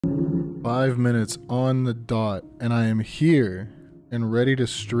5 minutes on the dot, and I am here and ready to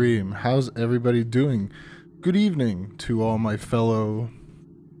stream. How's everybody doing? Good evening to all my fellow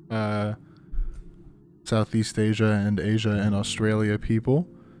Southeast Asia and Australia people,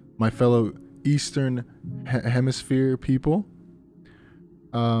 my fellow Eastern Hemisphere people.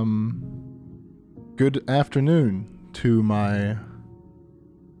 Good afternoon to my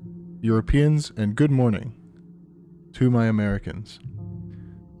Europeans, and good morning to my Americans.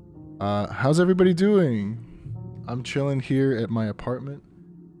 How's everybody doing? I'm chilling here at my apartment,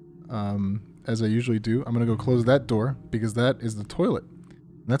 as I usually do. I'm gonna go close that door because that is the toilet.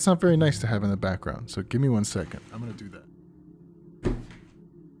 And that's not very nice to have in the background, so give me 1 second. I'm gonna do that.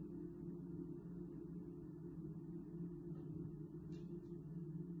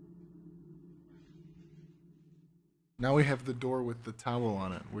 Now we have the door with the towel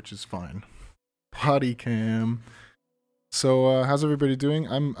on it, which is fine. Potty cam. So how's everybody doing?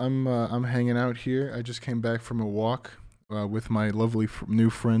 I'm hanging out here. I just came back from a walk with my lovely new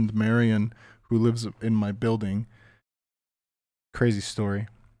friend Marion, who lives in my building. Crazy story.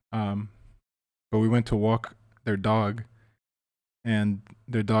 But we went to walk their dog, and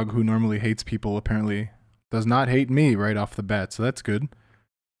their dog, who normally hates people, apparently does not hate me right off the bat. So that's good.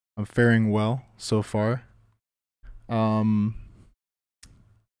 I'm faring well so far.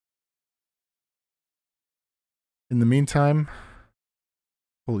 In the meantime,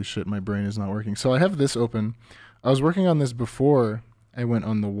 holy shit, my brain is not working. So I have this open. I was working on this before I went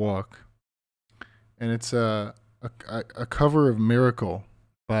on the walk, and it's a cover of Miracle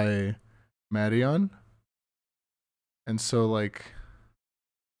by Madeon. And so, like,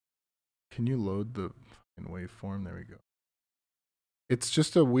 can you load the fucking waveform? There we go. It's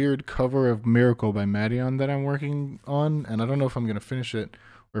just a weird cover of Miracle by Madeon that I'm working on, and I don't know if I'm going to finish it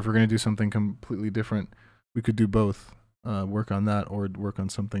or if we're going to do something completely different. We could do both, work on that or work on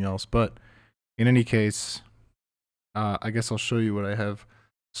something else. But in any case, I guess I'll show you what I have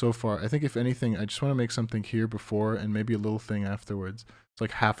so far. I think if anything, I just want to make something here before and maybe a little thing afterwards. It's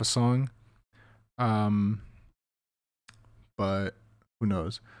like half a song. But who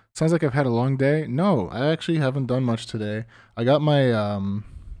knows? Sounds like I've had a long day. No, I actually haven't done much today. I got my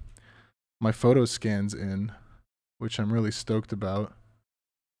my photo scans in, which I'm really stoked about.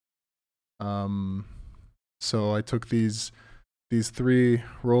 So I took these 3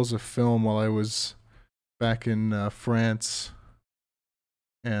 rolls of film while I was back in France,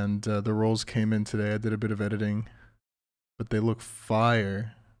 and the rolls came in today. I did a bit of editing, but they look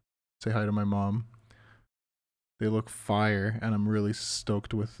fire. Say hi to my mom. They look fire, and I'm really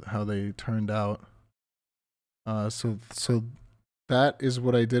stoked with how they turned out. So that is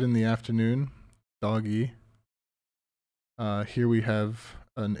what I did in the afternoon, doggy. Here we have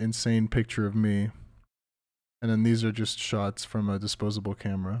an insane picture of me. And then these are just shots from a disposable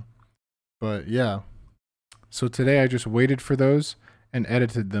camera. But yeah. So today I just waited for those and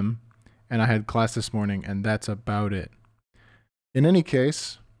edited them. And I had class this morning, and that's about it. In any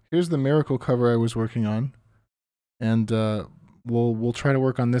case, here's the Miracle cover I was working on. And we'll try to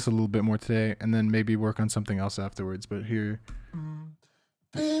work on this a little bit more today, and then maybe work on something else afterwards. But here.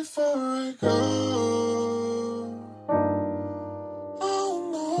 Before I go, oh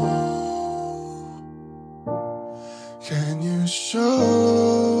no, can you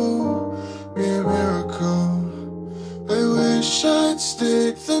show me a miracle? I wish I'd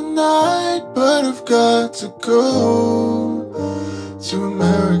stick the night, but I've got to go to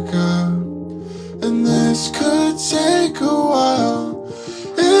America. And this could take a while.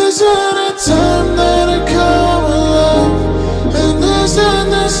 Isn't it time that I come alive? And there's in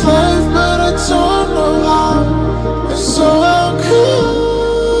this life, but I don't know how. And so I'll come.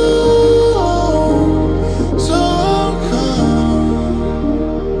 So I'll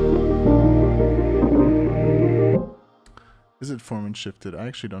come. Is it form and shifted? I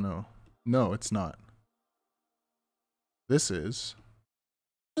actually don't know. No, it's not. This is.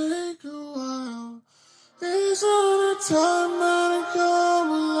 Take a while. Isn't it time that I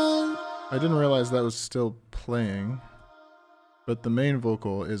come alive? I didn't realize that was still playing, but the main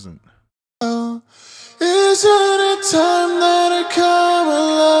vocal isn't. Isn't it time that I come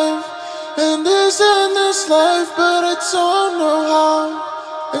alive? And isn't this life, but I don't know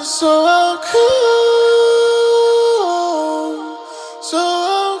how. And so I'll come. So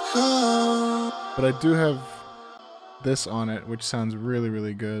I'll come. But I do have this on it, which sounds really,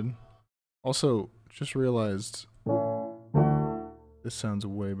 really good. Also, just realized this sounds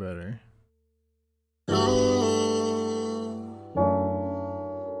way better.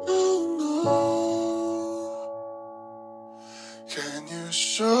 Can you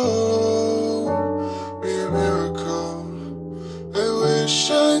show me a miracle? I wish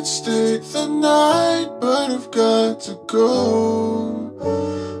I I'd stay the night, but I've got to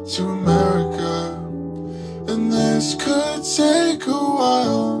go to America, and this could take a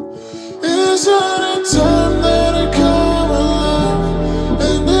while. Isn't it time that I come alive?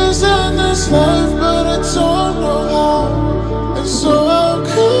 And isn't this life, but I don't know how. And so I'll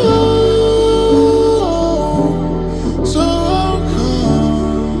come, so I'll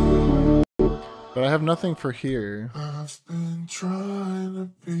come. But I have nothing for here. I've been trying to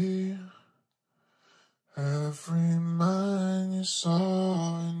be every man you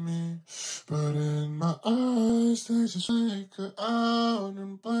saw in me, but in my eyes they just flicker out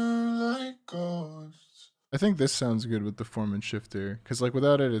and blur like ghosts. I think this sounds good with the form and shifter, because like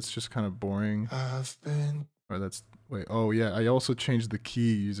without it, it's just kind of boring. I've been... Or that's... Wait, oh yeah, I also changed the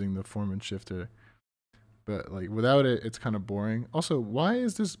key using the form and shifter. But like without it, it's kind of boring. Also, why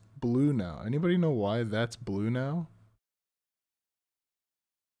is this blue now? Anybody know why that's blue now?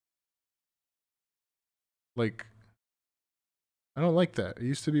 Like, I don't like that. It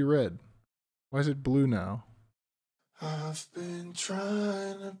used to be red. Why is it blue now? I've been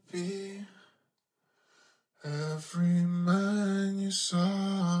trying to be every man you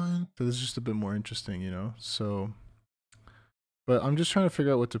saw. So this is just a bit more interesting, you know? So, but I'm just trying to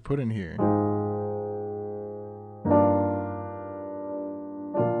figure out what to put in here.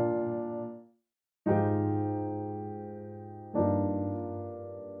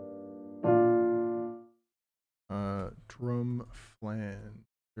 Drum flanger.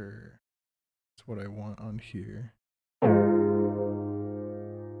 That's what I want on here.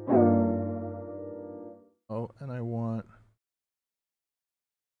 Oh, and I want...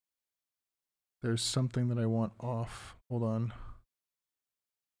 There's something that I want off. Hold on.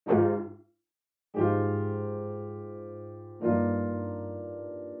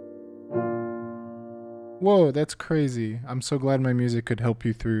 Whoa, that's crazy. I'm so glad my music could help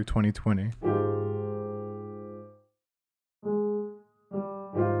you through 2020.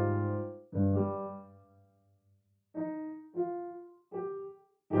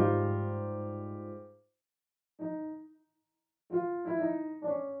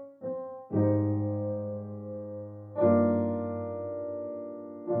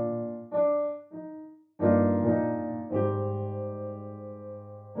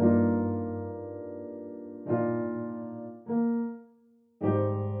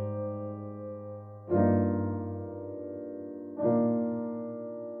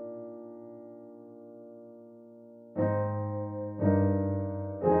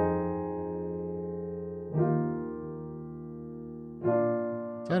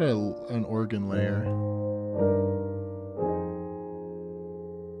 Is that an organ layer?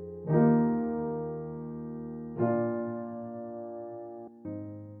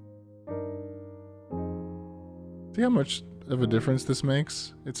 See how much of a difference this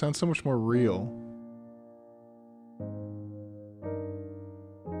makes? It sounds so much more real.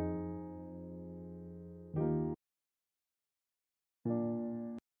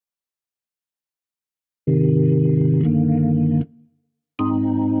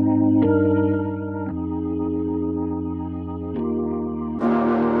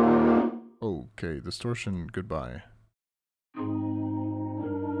 Okay, distortion, goodbye.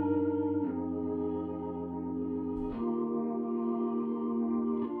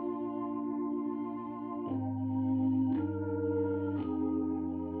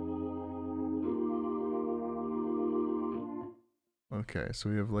 Okay, so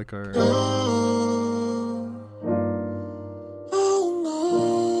we have like our...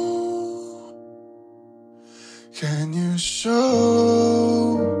 Can you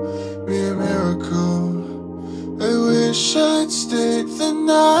show me a miracle? I wish I'd stayed the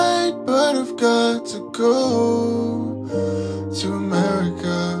night, but I've got to go to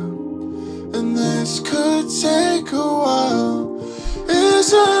America, and this could take a while.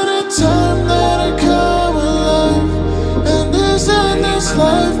 Isn't it time that I come alive? And isn't this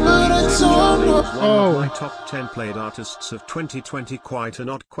life, but I don't know. One of my top 10 played artists of 2020. Quite an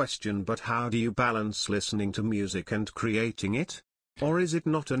odd question, but how do you balance listening to music and creating it? Or is it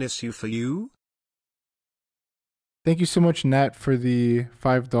not an issue for you? Thank you so much, Nat, for the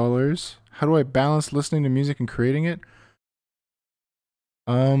 $5. How do I balance listening to music and creating it?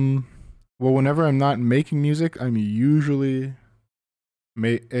 Well, whenever I'm not making music, I'm usually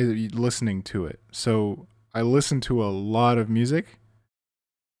listening to it. So I listen to a lot of music.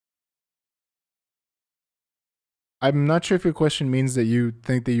 I'm not sure if your question means that you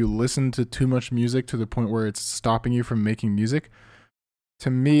think that you listen to too much music to the point where it's stopping you from making music. To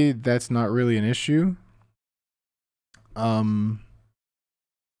me, that's not really an issue. I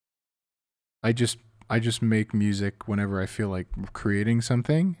I just make music whenever I feel like creating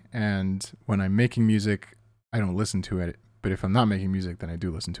something, and when I'm making music, I don't listen to it. But if I'm not making music, then I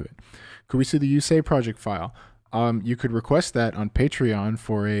do listen to it. Could we see the You Say project file? You could request that on Patreon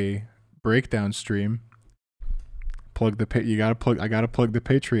for a breakdown stream. I gotta plug the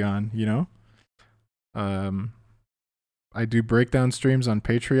Patreon, you know? I do breakdown streams on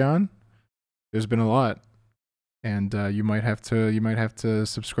Patreon. There's been a lot. And you might have to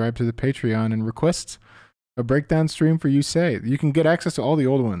subscribe to the Patreon and request a breakdown stream for You Say. You can get access to all the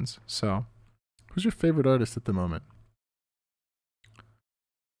old ones. So, who's your favorite artist at the moment?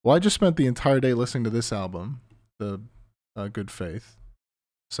 Well, I just spent the entire day listening to this album, The Good Faith.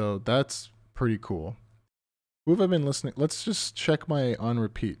 So that's pretty cool. Who have I been listening? Let's just check my on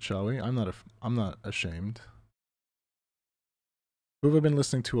repeat, shall we? I'm not ashamed. Who have I been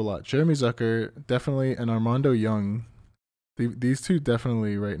listening to a lot? Jeremy Zucker, definitely, and Armando Young. These two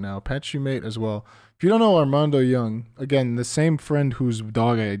definitely right now. Pat Shoemate as well. If you don't know Armando Young, again, the same friend whose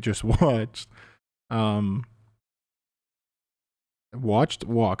dog I just watched,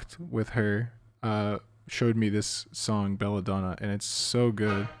 walked with her, showed me this song, Belladonna, and it's so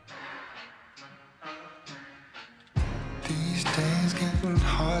good. These days getting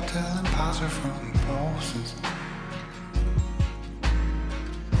hard telling positive from pulses.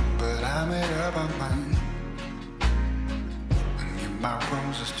 But I made up my mind and give my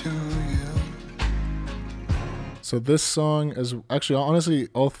roses to you. So this song is actually, honestly,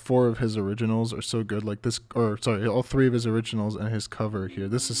 all four of his originals are so good. Like this, or sorry, all three of his originals and his cover here.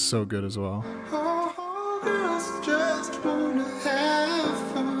 This is so good as well. Oh, girls just wanna have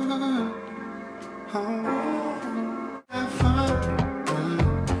fun. Oh, have fun.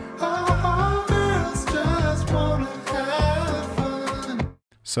 Oh, girls just wanna have fun.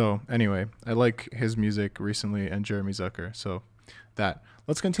 So anyway, I like his music recently and Jeremy Zucker. So that.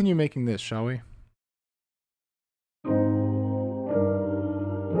 Let's continue making this, shall we?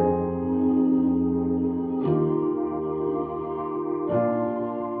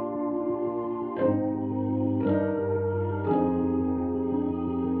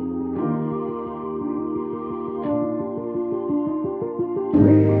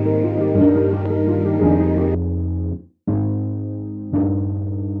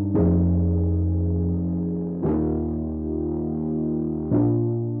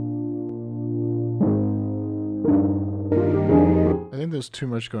 I think there's too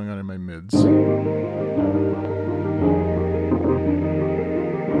much going on in my mids.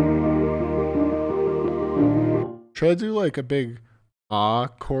 Should I do like a big ah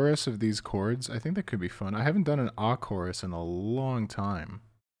chorus of these chords? I think that could be fun. I haven't done an ah chorus in a long time.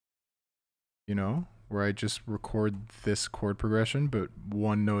 You know, where I just record this chord progression, but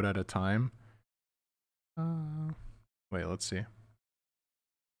one note at a time. Wait, let's see.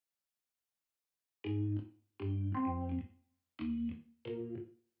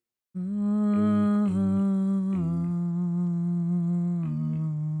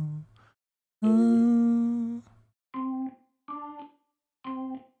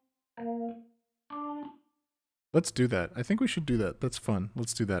 Let's do that. I think we should do that. That's fun.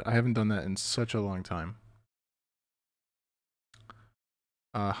 Let's do that. I haven't done that in such a long time.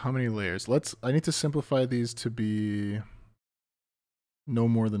 How many layers? I need to simplify these to be no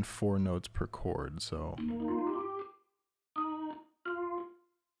more than 4 notes per chord, so.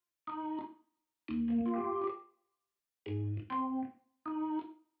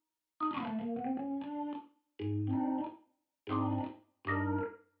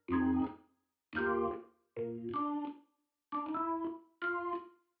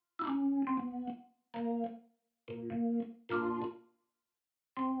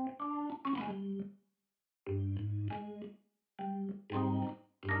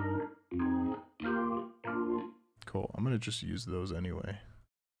 Cool. I'm gonna just use those anyway.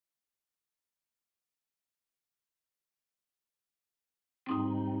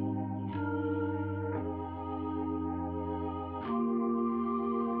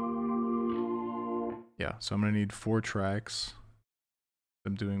 Yeah, so I'm gonna need 4 tracks.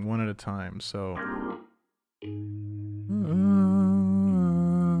 I'm doing one at a time, so.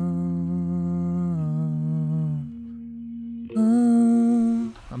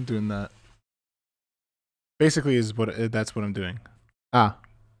 I'm doing that. Basically, that's what I'm doing. Okay.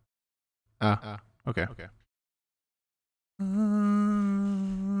 Okay.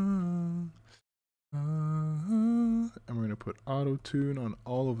 And we're gonna put auto tune on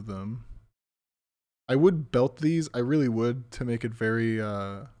all of them. I would belt these. I really would, to make it very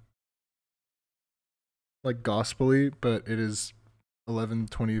like gospel-y, but it is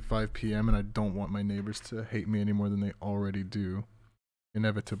 11:25 p.m. and I don't want my neighbors to hate me any more than they already do,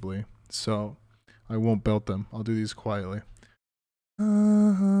 inevitably. So I won't belt them. I'll do these quietly.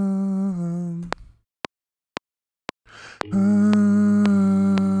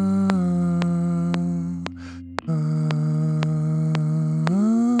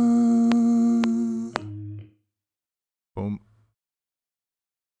 Boom.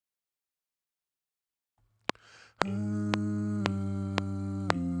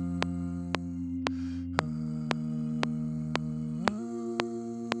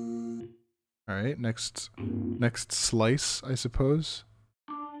 All right, next slice, I suppose.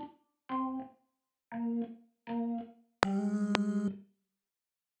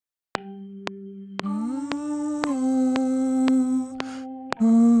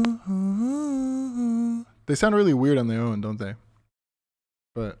 They sound really weird on their own, don't they?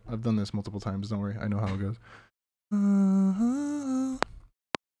 But I've done this multiple times, don't worry. I know how it goes.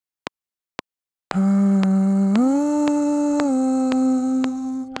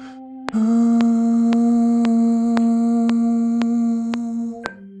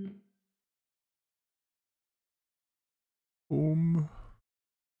 Boom.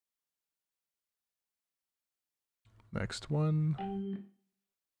 Next one.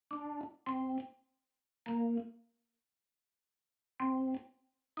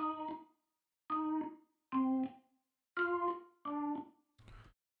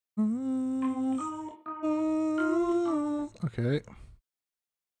 Okay.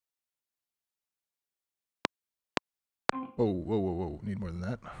 Whoa, whoa, whoa, whoa. Need more than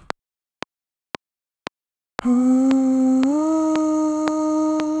that.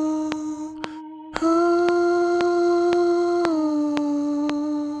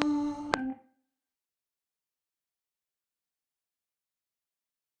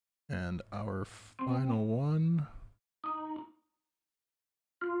 And our final one.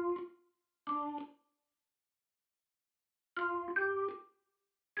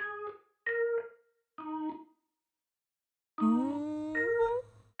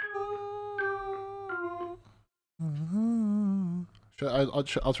 I'll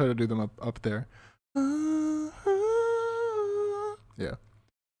try to do them up there. Yeah.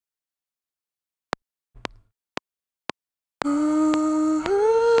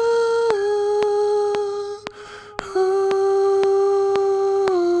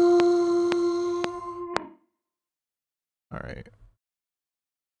 All right.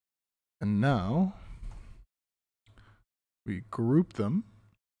 And now we group them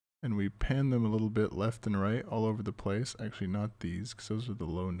and we pan them a little bit left and right all over the place. Actually, not these, because those are the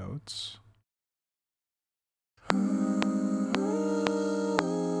low notes.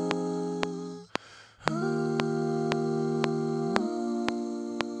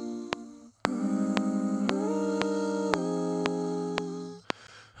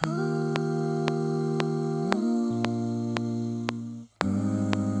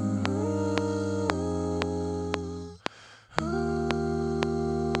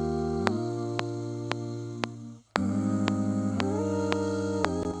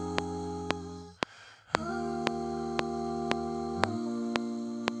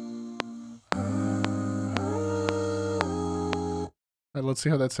 Let's see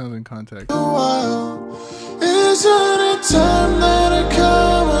how that sounds in context. Isn't it time that I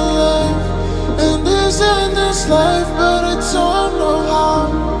come alive? And isn't this life, but I don't know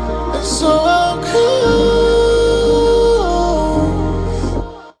how. And so I'll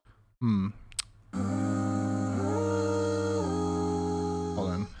come. Hold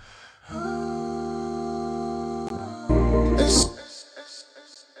on.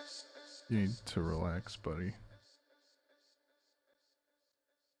 You need to relax, buddy.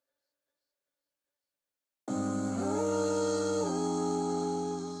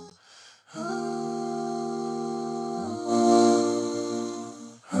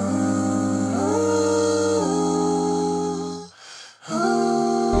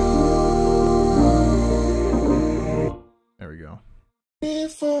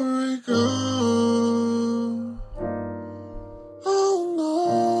 Before I go, oh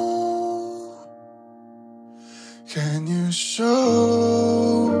no, can you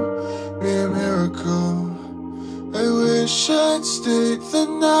show me a miracle? I wish I'd stayed the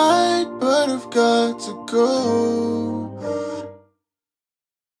night, but I've got to go.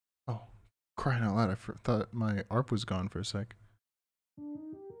 Oh, crying out loud, I thought my ARP was gone for a sec.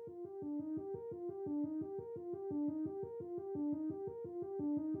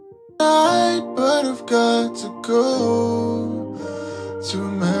 But I've got to go to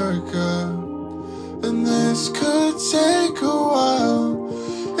America, and this could take a while.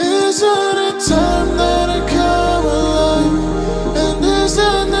 Isn't it time that I come alive? And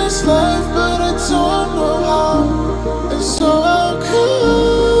isn't this life, but I don't know how. And so I'll come.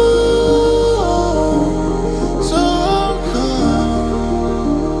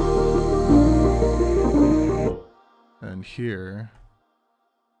 here,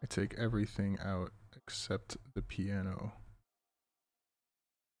 I take everything out except the piano.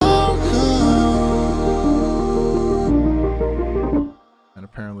 And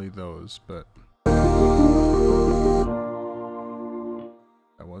apparently those, but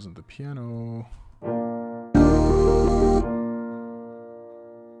that wasn't the piano.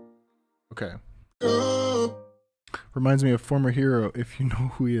 Okay. Reminds me of former hero, if you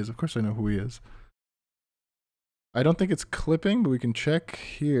know who he is. Of course I know who he is. I don't think it's clipping, but we can check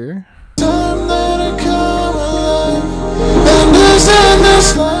here. Oh,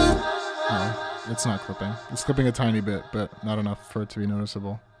 it's not clipping. It's clipping a tiny bit, but not enough for it to be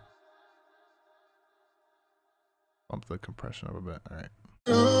noticeable. Bump the compression up a bit. All right.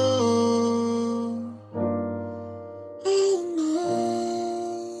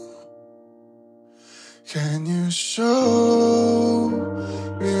 Can you show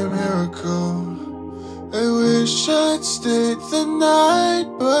me a miracle? I wish I'd stayed the night,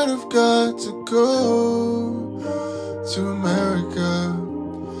 but I've got to go to America,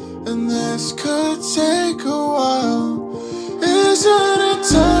 and this could take a while. Isn't it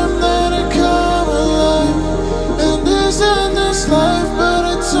time that I come alive? And isn't this life, but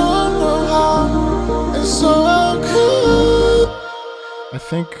I don't know how, and so I'll come. I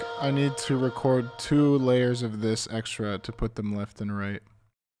think I need to record 2 layers of this extra to put them left and right.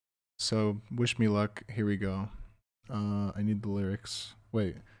 So, wish me luck. Here we go. I need the lyrics.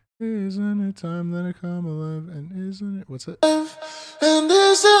 Wait. Isn't it time that I come alive? And isn't it? What's it? And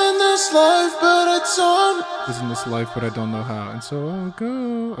isn't this life, but I don't. Isn't this life, but I don't know how. And so I'll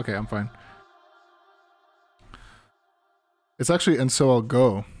go. Okay, I'm fine. It's actually, and so I'll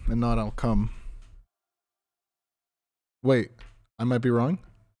go, and not I'll come. Wait, I might be wrong?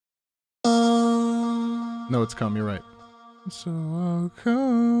 No, it's come, you're right. So I'll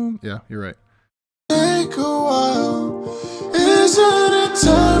come. Yeah, you're right. Take a while. Isn't it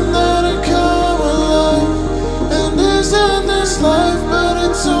time that I come alive? And isn't this life, but I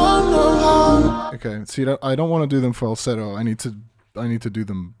don't know how. Okay, see, I don't want to do them falsetto. I need to do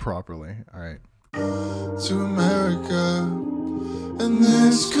them properly. All right. To America, and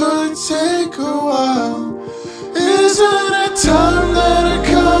this could take a while. Isn't it time that I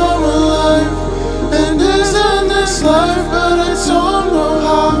come alive? And isn't this life, but I don't know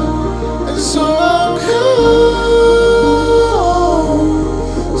how, and so I'll come,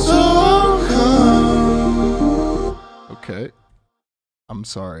 so I'll come. Okay. I'm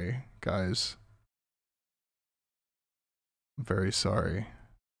sorry, guys. I'm very sorry.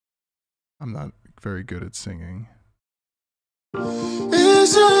 I'm not very good at singing.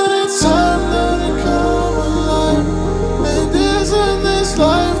 Isn't it time that I come alive? And isn't this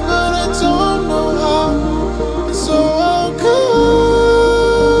life, but I don't know how, and so I'll come,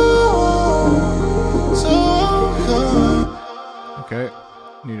 so I'll come. Okay.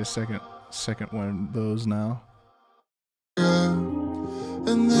 Need a second one of those now.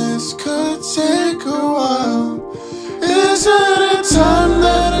 And this could take a while. Isn't it time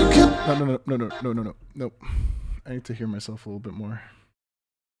that I come? No. I need to hear myself a little bit more.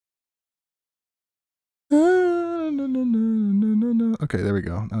 Okay, there we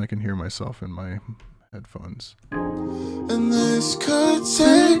go. Now I can hear myself in my headphones. And this could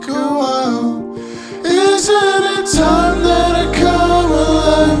take a while. Isn't it time that I come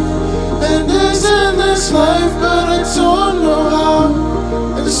alive? And isn't this life, but I don't know how,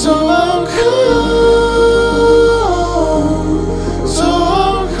 and so I'll come, so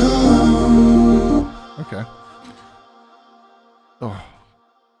I'll come. Okay. Oh,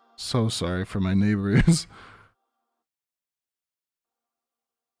 so sorry for my neighbors.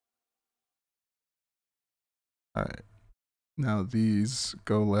 All right. Now these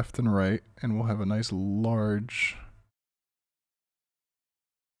go left and right, and we'll have a nice large.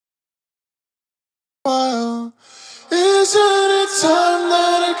 While isn't it time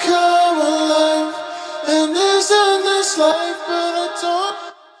that I come alive? And isn't this life, but I don't.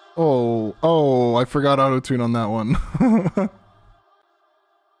 Oh, I forgot auto-tune on that one.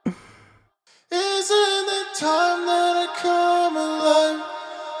 Isn't it time that I come alive?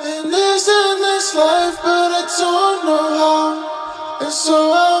 And isn't this life, but I don't know how, and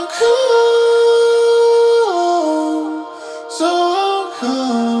so I'll come, so I'll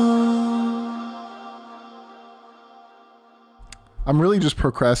come. I'm really just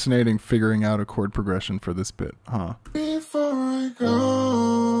procrastinating figuring out a chord progression for this bit, huh? Before I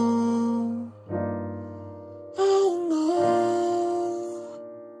go, oh no,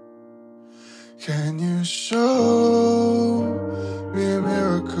 can you show me a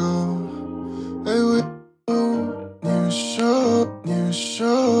miracle? I will. You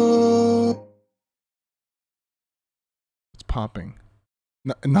show. popping?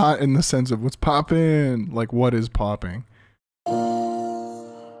 Not in the sense of what's popping, like what is popping?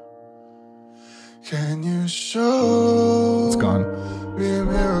 Can you show It's gone. me a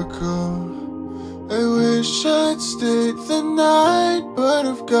miracle? I wish I'd stayed the night, but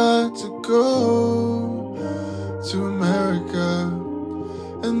I've got to go to America,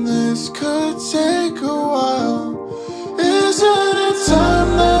 and this could take a while. Isn't it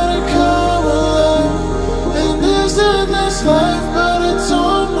time that I come alive? And isn't this life, but I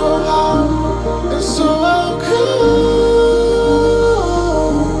don't know how, and so I'll come,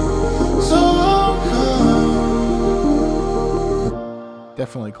 so I'll come.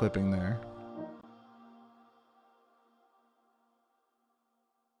 Definitely clipping there.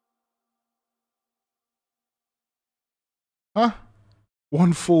 Huh?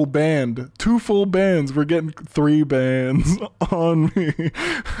 One full band. 2 full bands. We're getting 3 bands on me.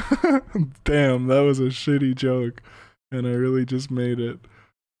 Damn, that was a shitty joke. And I really just made it.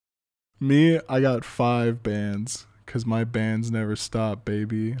 Me, I got 5 bands. Because my bands never stop,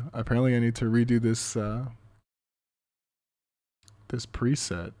 baby. Apparently I need to redo this this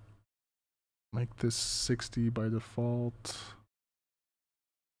preset. Make this 60 by default.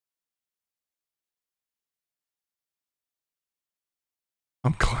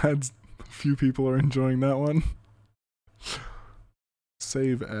 I'm glad a few people are enjoying that one.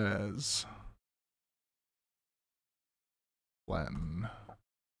 Save as. Flatten.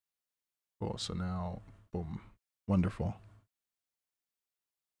 Cool, so now, boom. Wonderful.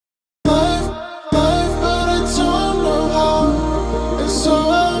 Life, but I don't know how, and so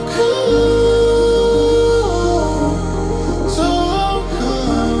I'll come, so I'll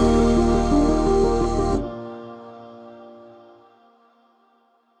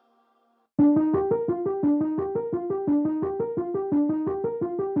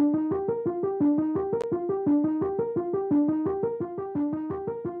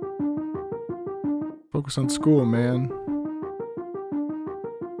Focus on school, man.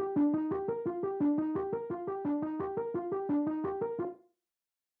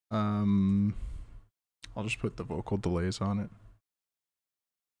 I'll just put the vocal delays on it.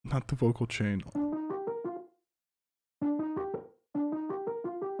 Not the vocal chain.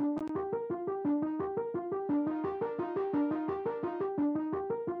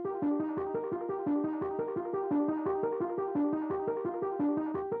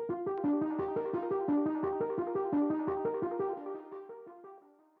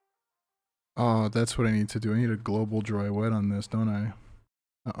 Oh, that's what I need to do. I need a global dry wet on this, don't I?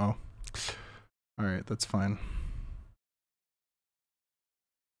 Uh-oh. Alright, that's fine.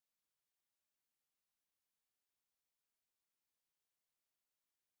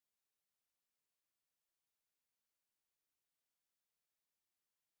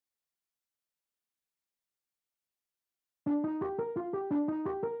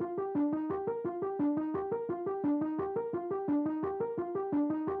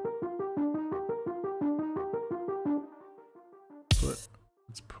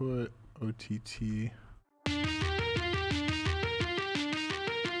 Let's put OTT.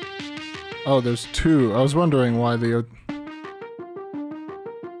 Oh, there's 2. I was wondering why the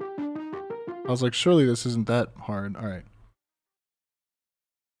I was like, surely this isn't that hard. All right.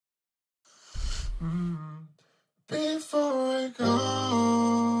 before I go.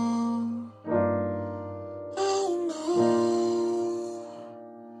 Oh no.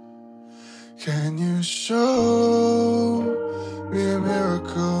 Can you show me a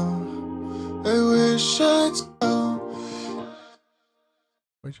miracle? I wish I'd tell.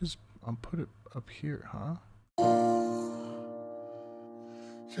 I'll put it up here, huh?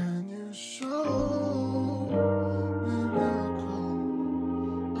 Can you show me a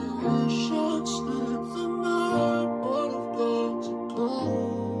miracle? I wish I'd sleep the night, but I've got to go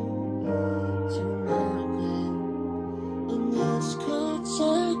to America, and this could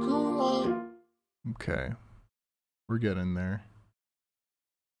take a while. Okay. We're getting there.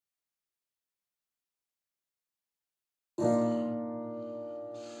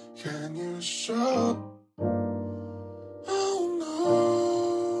 Can you show? Oh no.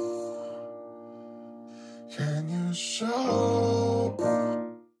 Can you show?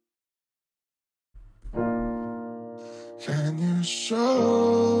 Can you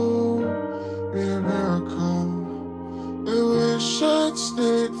show me a miracle? I wish I'd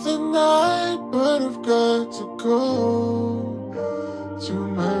stayed the night, but I've got to go to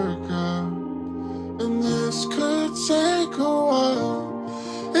America, and this could take a while.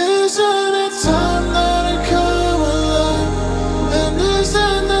 Isn't it time that I come alive? And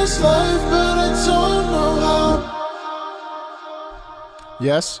isn't this life, but I don't know how.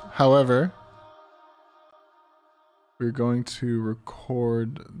 Yes, however, we're going to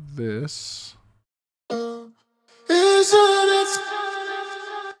record this. Isn't it?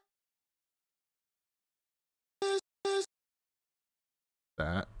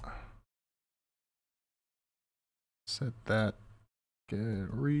 That. Set that. Get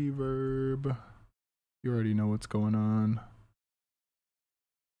reverb. You already know what's going on.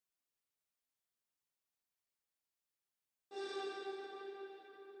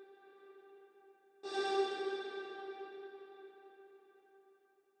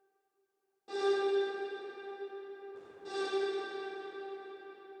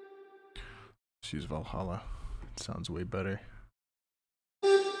 Let's use Valhalla. It sounds way better.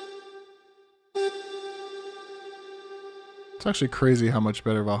 It's actually crazy how much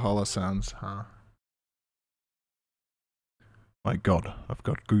better Valhalla sounds, huh? My God, I've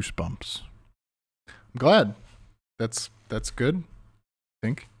got goosebumps. I'm glad. That's good, I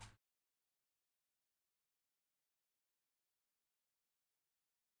think.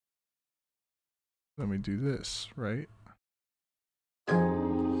 Let me do this, right?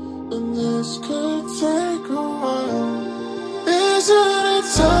 And this could take a while. Isn't it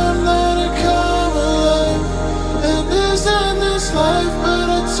time that I come alive? And isn't this life, but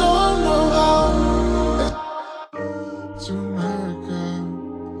I don't know how. To America.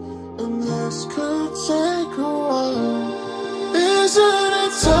 And this could take a while. Isn't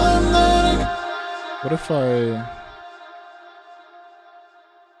it time that I... What if I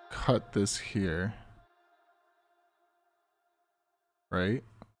cut this here? Right?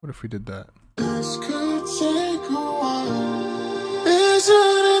 What if we did that? This could take a while.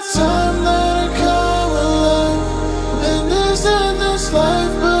 Isn't it time that I come alive? And isn't this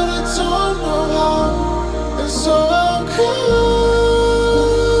life, but I don't know how. And so I'll come.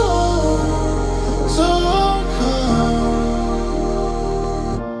 So I'll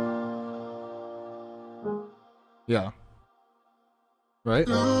come. Yeah. Right?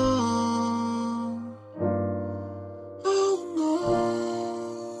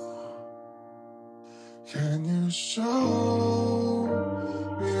 Can you show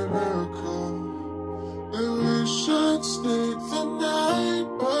me a miracle? I wish I'd stayed the night,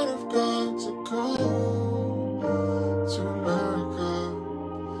 but I've got to go to America.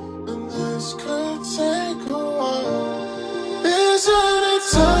 And this could take a while. Isn't it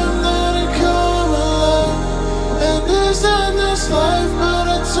time that I come alive? And isn't this life, but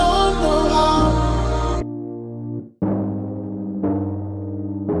I don't know how.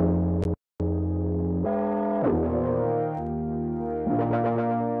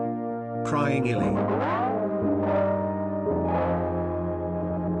 Crying illy.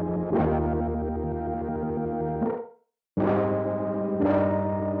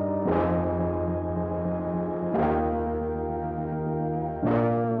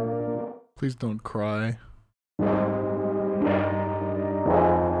 Please don't cry.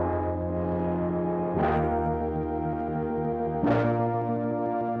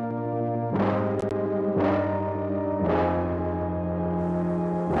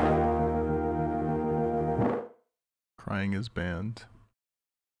 Crying is banned.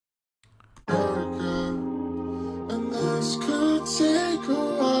 And this could take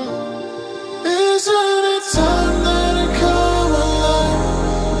a while. Isn't it time that I come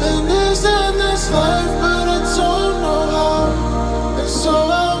alive? And isn't this life, but I don't know how. And so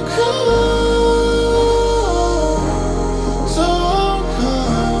I'll come. So I'll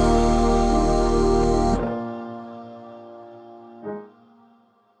come.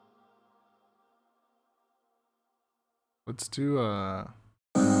 Let's do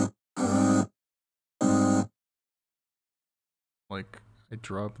like I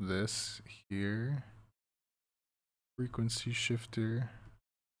drop this here. Frequency shifter.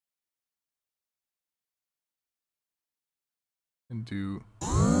 And do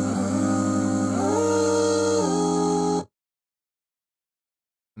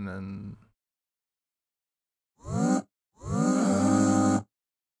and then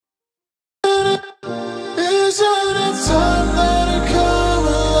Isn't it time that I come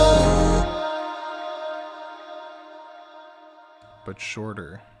alive? but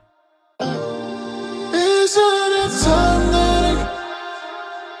shorter. Isn't it time that I...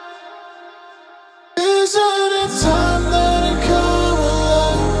 Isn't it time that I come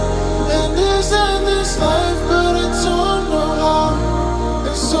alive? And isn't this life, but I don't know how.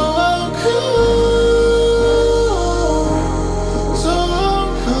 And so I'll come. So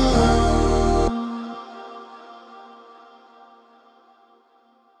I'll come.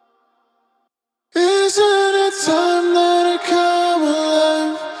 Isn't it time that I come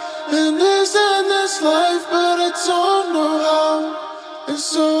alive? And isn't this life, but I don't know how. And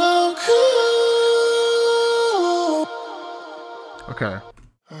so I'll come. Okay.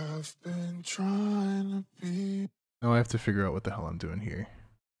 I've been trying to be. Now I have to figure out what the hell I'm doing here.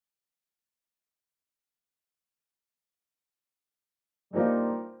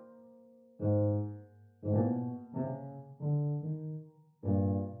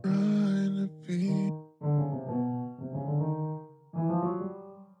 Trying to be.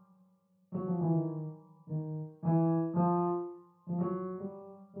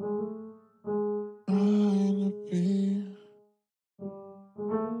 Trying to be.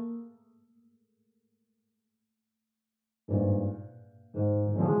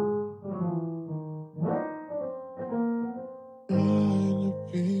 Trying to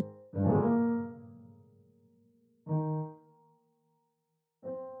be.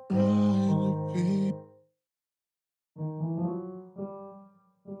 Trying to be.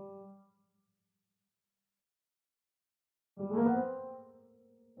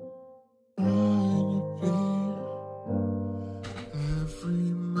 Trying to be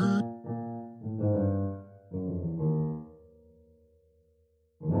every man.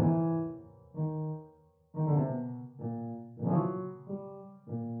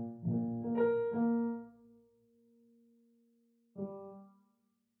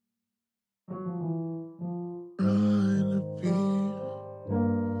 Trying to be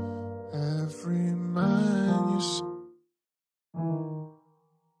every man you see.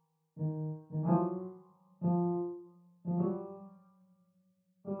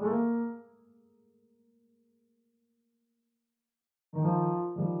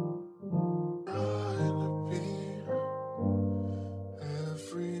 Trying to be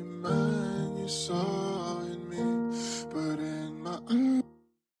every man you saw in me, but in my eyes.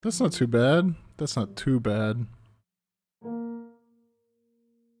 That's not too bad. That's not too bad.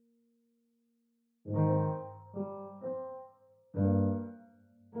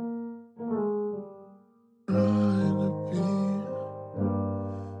 Trying to be.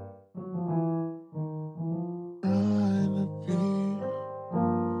 Trying to be.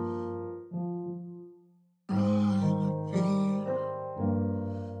 Trying to be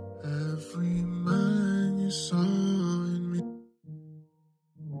every man you saw in me.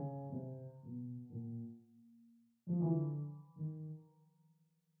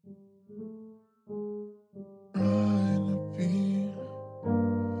 Trying to be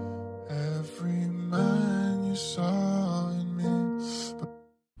every man you saw in me. But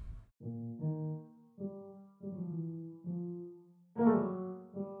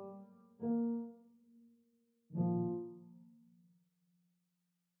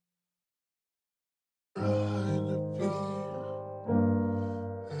trying to be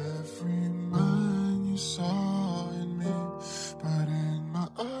every man you saw in me, but in my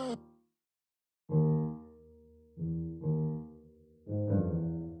eyes.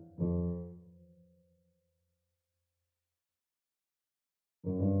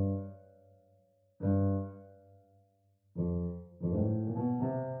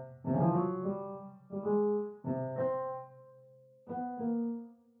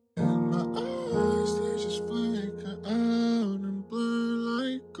 In my eyes, they just flicker out and blur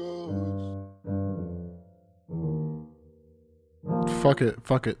like ghosts. Fuck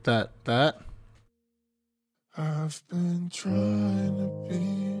it, that. I've been trying to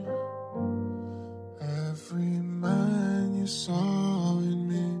be every man you saw in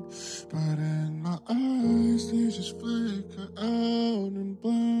me, but in my eyes, they just flicker out and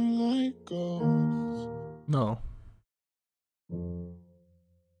blur like ghosts. No.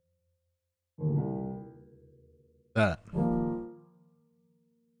 That.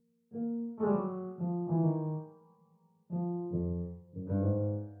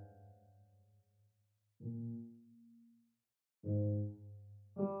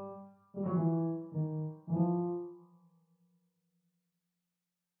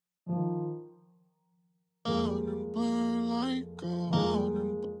 Out and blur like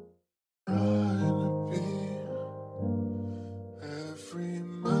ghosts. Trying to be every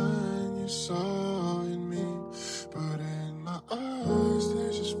man you saw in me, but in my eyes they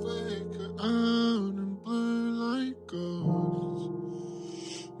just flicker out and blur like ghosts.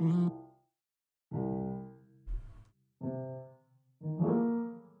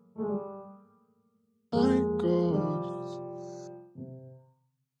 Like ghosts.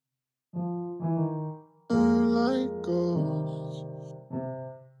 Blur like ghosts.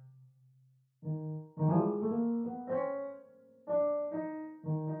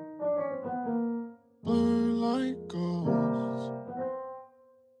 Blur like ghosts.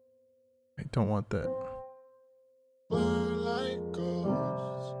 I don't want that. Blur like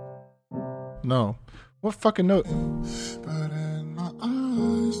ghosts. No. What fucking note? But in my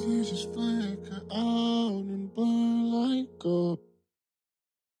eyes, they just flicker out and blur like ghosts.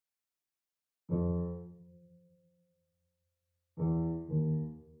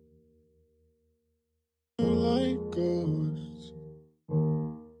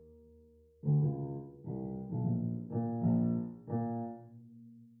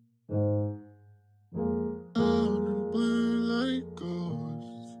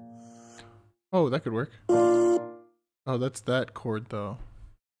 Oh, that could work. Oh, that's that chord though.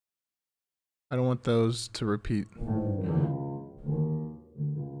 I don't want those to repeat.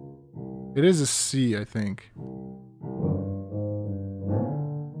 It is a C, I think.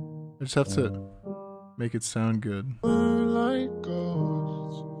 I just have to make it sound good. Like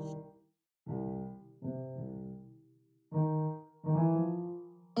ghosts.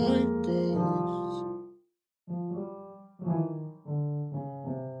 Like ghosts.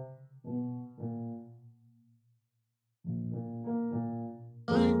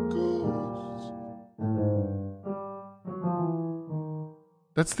 Like ghosts.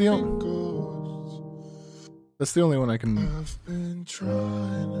 That's the only. Ghosts. That's the only one I can. I've been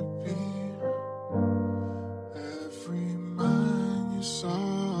trying to be every man you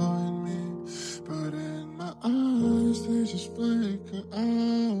saw in me, but in my eyes they just flicker out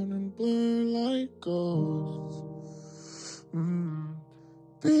and blur like ghosts.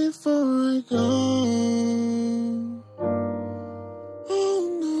 Before I go, oh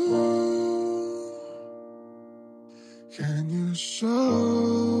no, can you show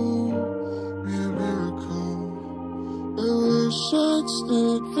me a miracle? I wish I'd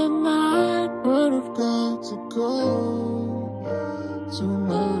stayed the night, but I've got to go to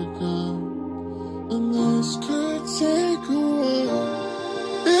America, and this could take a while.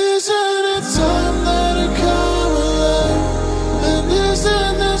 Isn't it time that I come alive? And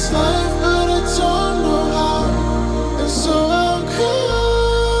isn't this life, but I don't know how, and so I'll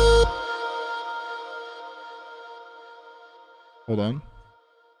come. Hold on.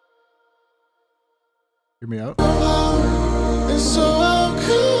 Hear me out. And so I'll come,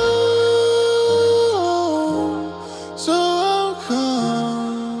 so I'll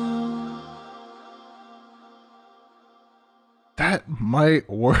come. That might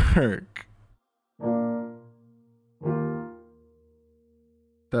work.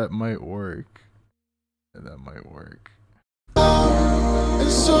 That might work. Yeah, that might work. And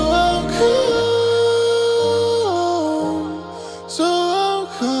so I'll come, so I'll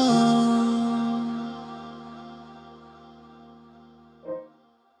come.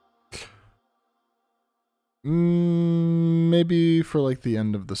 Maybe for like the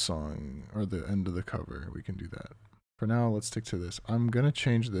end of the song or the end of the cover, we can do that. For now, let's stick to this. I'm gonna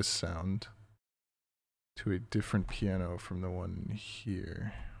change this sound to a different piano from the one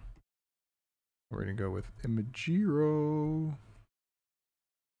here. We're gonna go with Imagiro.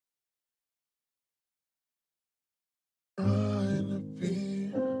 Trying to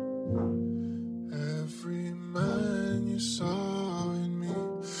be every man you saw in me,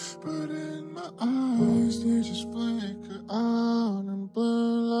 but in my eyes they just flicker out and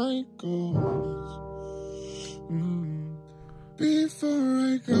blur like ghosts. Before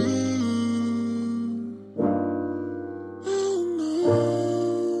I go, oh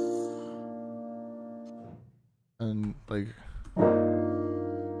And like,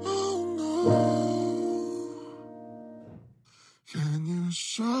 oh no, can you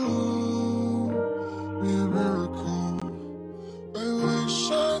show me a miracle? I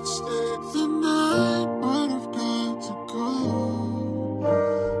wish I'd stayed the night, but I've got to go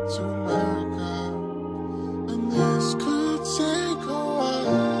to America, and this could take a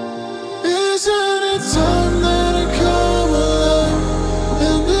while. Isn't it time that I come alive?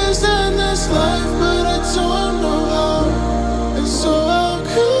 And isn't this life, but I don't know how, and so I'll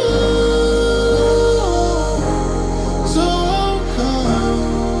come, so I'll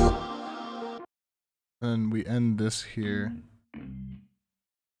come. and we end this here.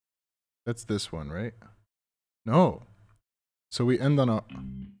 That's this one, right? No. So we end on a.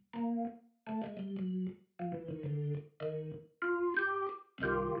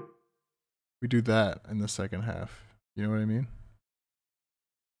 We do that in the second half. You know what I mean?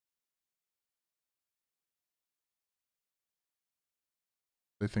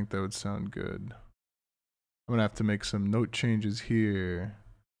 I think that would sound good. I'm gonna have to make some note changes here.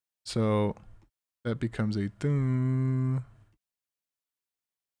 So that becomes a dun.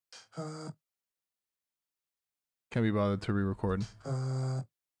 Can't be bothered to re-record.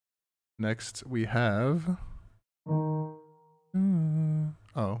 Next we have.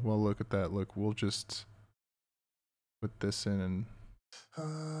 Oh, well, look at that. Look, we'll just put this in and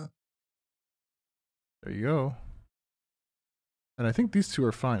there you go. And I think these two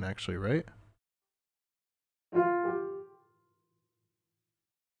are fine, actually, right?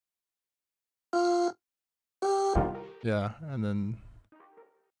 Yeah, and then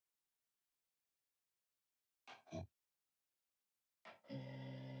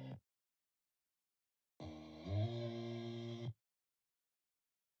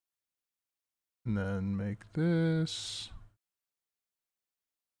make this.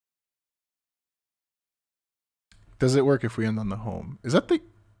 Does it work if we end on the home? Is that the...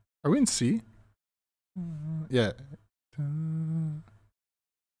 Are we in C? Yeah.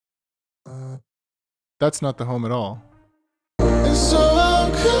 That's not the home at all. And so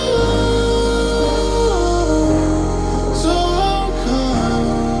I'll come, so I'll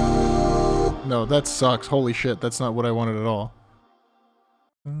come. No, that sucks. Holy shit, that's not what I wanted at all.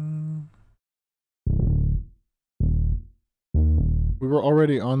 We were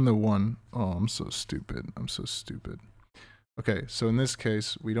already on the one. Oh, I'm so stupid. I'm so stupid. Okay, so in this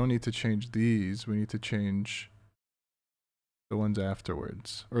case, we don't need to change these. We need to change the ones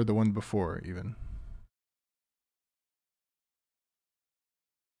afterwards. Or the one before, even.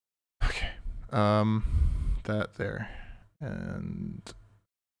 Okay. That there. And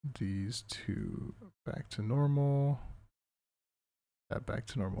these two back to normal. That back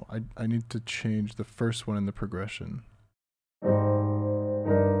to normal. I need to change the first one in the progression.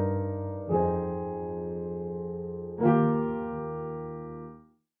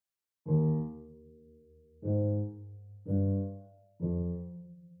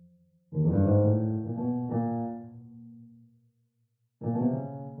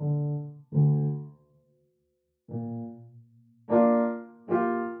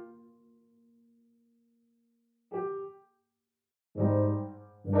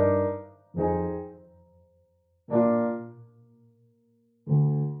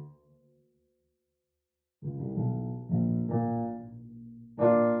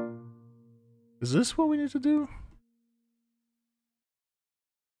 Is this what we need to do?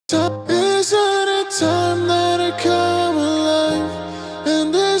 Isn't it time that I come alive?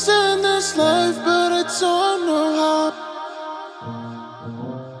 And isn't this life, but I don't know how.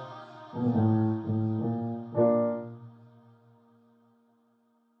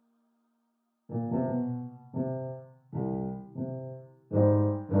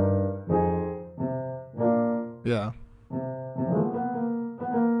 Yeah.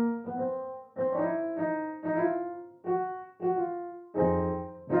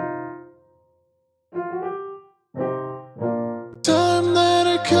 Time that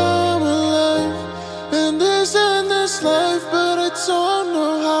I come alive. And isn't this life, but I don't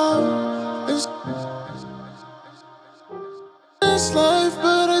know how. It's this life,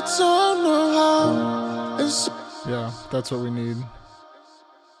 but I don't know how. It's Yeah, that's what we need.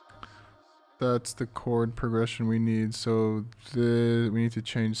 That's the chord progression we need. So we need to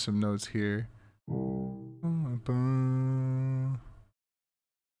change some notes here.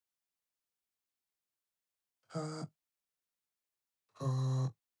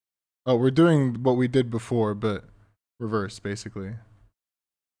 Oh, we're doing what we did before, but reverse, basically.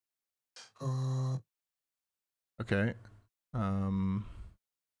 Okay.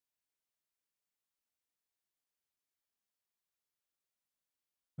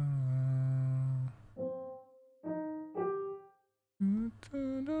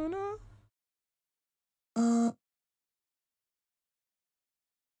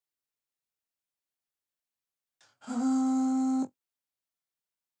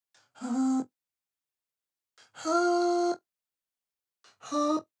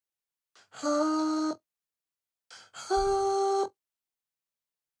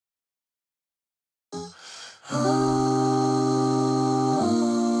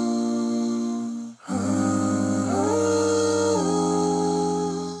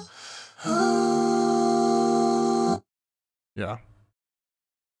 Yeah.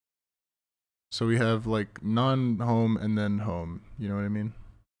 So we have like non-home and then home. You know what I mean?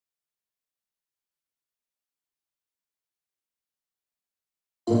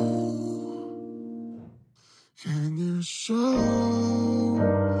 Can you show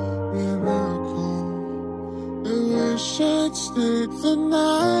me a miracle? I wish I'd stayed the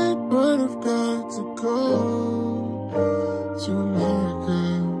night, but I've got to go to America,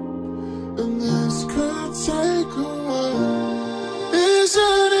 and this could take a while.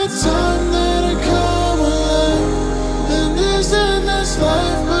 Isn't it time that I come alive? And isn't this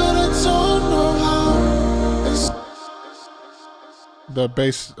life, but I don't know how. It's The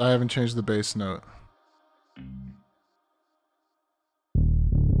bass, I haven't changed the bass note.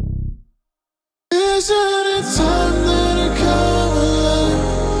 Isn't it time that I come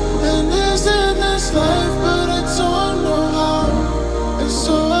alive? And isn't this life, but I don't know how. And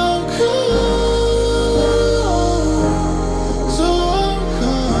so I'll come, so I'll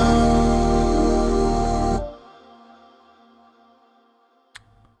come.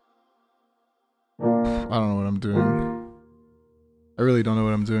 I don't know what I'm doing. I really don't know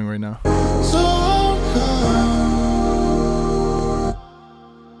what I'm doing right now. So I'll come.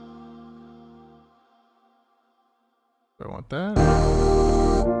 Do I want that?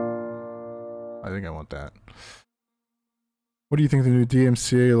 I think I want that. What do you think of the new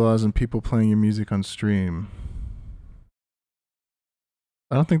DMCA laws and people playing your music on stream?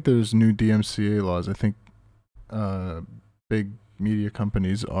 I don't think there's new DMCA laws. I think big media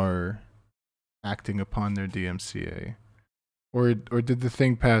companies are acting upon their DMCA. Or did the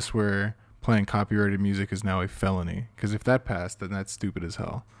thing pass where playing copyrighted music is now a felony? Because if that passed, then that's stupid as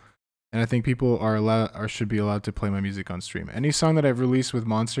hell. And I think people should be allowed to play my music on stream. Any song that I've released with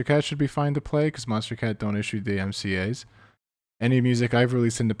Monster Cat should be fine to play because Monster Cat don't issue DMCAs. Any music I've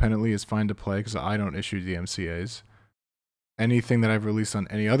released independently is fine to play because I don't issue DMCAs. Anything that I've released on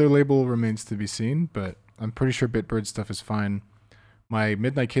any other label remains to be seen, but I'm pretty sure Bitbird stuff is fine. My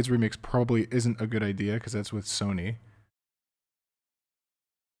Midnight Kids remix probably isn't a good idea because that's with Sony.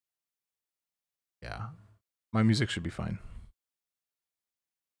 Yeah, my music should be fine.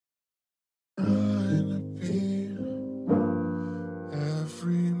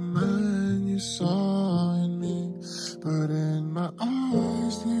 Every man you saw in me, but in my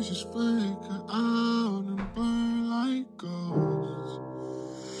eyes they just flicker out and burn like ghosts.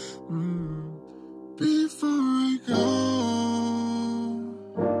 Before I go,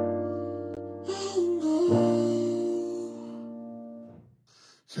 oh no,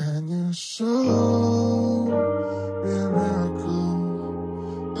 can you show me a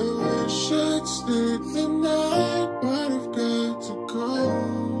miracle? I wish I'd stayed the night, but I've got to go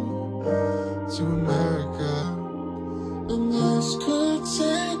to America, and this could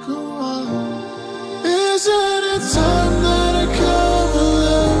take a while. Isn't it time that I come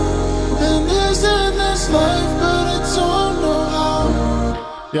alive? And isn't this life, but I don't know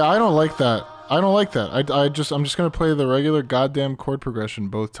how. Yeah, I don't like that. I don't like that. I'm just gonna play the regular goddamn chord progression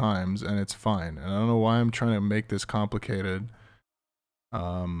both times, and it's fine. And I don't know why I'm trying to make this complicated.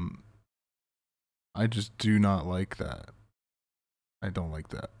 I just do not like that. I don't like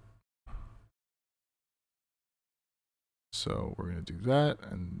that. So we're gonna do that,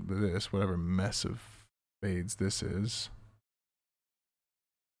 and this, whatever mess of fades this is.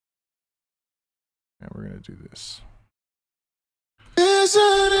 And we're gonna do this.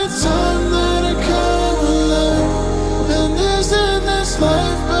 Isn't it time that I come alive? And isn't this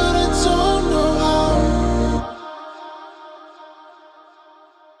life, but I don't know how.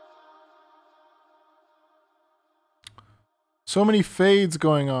 So many fades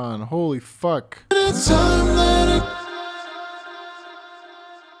going on. Holy fuck. It's time that I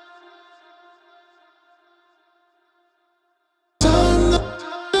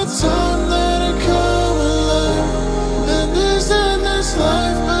come alive. And isn't this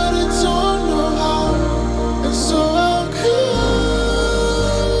life, but I don't know how. And so I'll come.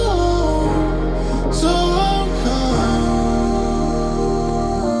 So I'll come.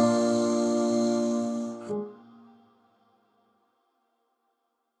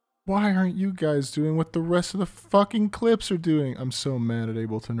 Why aren't you guys doing what the rest of the fucking clips are doing? I'm so mad at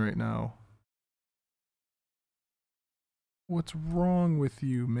Ableton right now. What's wrong with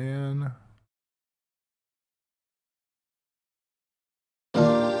you, man?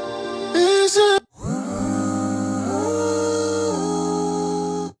 Is it?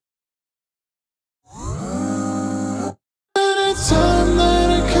 It's time that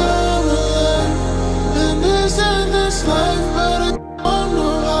I come alive. And isn't this life, but I don't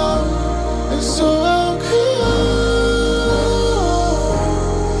know how. And so I'll come.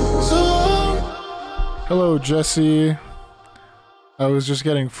 So I'll... Hello, Jesse. I was just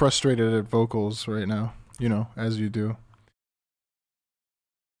getting frustrated at vocals right now. You know, as you do.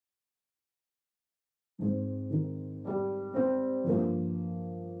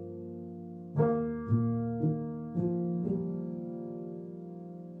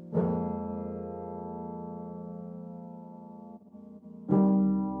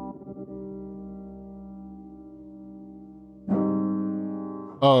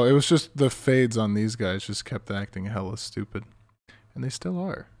 Oh, it was just the fades on these guys just kept acting hella stupid. And they still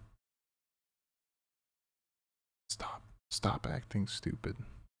are. Stop acting stupid.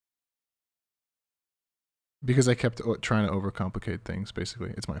 Because I kept trying to overcomplicate things,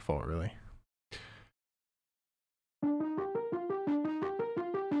 basically. It's my fault, really.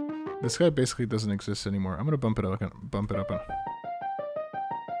 This guy basically doesn't exist anymore. I'm gonna bump it up.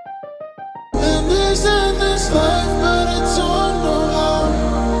 And isn't this life, but I don't know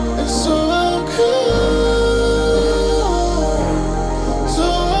how. And so I'll come. So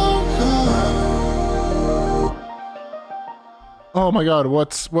I'll come. Oh my god,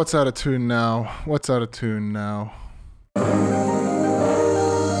 what's out of tune now? What's out of tune now?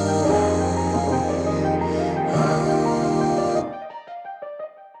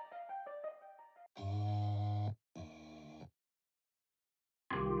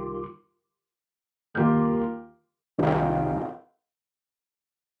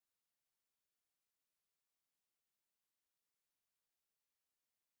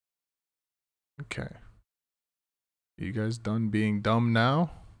 Okay. You guys done being dumb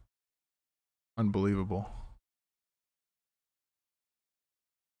now? Unbelievable.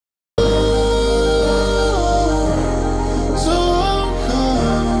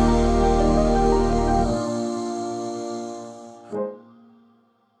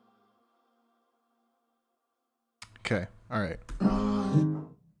 Okay, alright.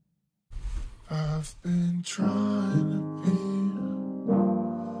 I've been trying to be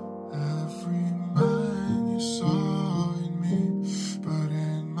every man you saw in me, but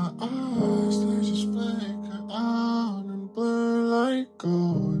in my eyes they just flicker out and blur like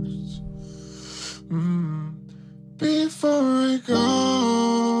ghosts. Before I go,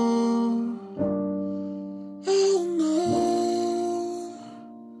 oh no,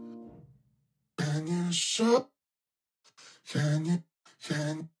 can you show? Can you?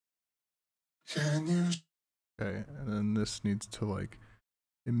 Okay, and then this needs to like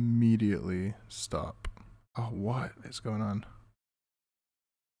immediately stop. Oh, what is going on?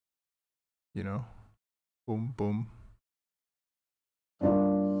 You know? Boom, boom.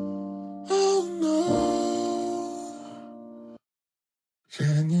 Oh no,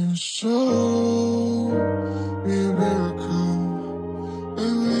 can you show me a miracle? I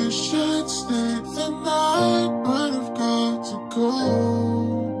wish I'd stayed the night, but I've got to go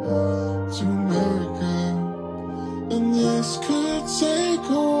to America, and this could take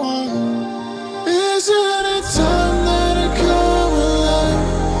a while. Isn't it time that I come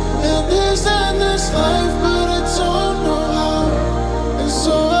alive and this life, but I don't know how, and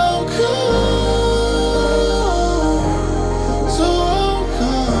so I'll come, so I'll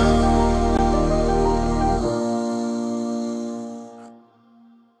come.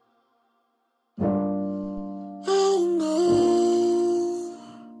 Oh no,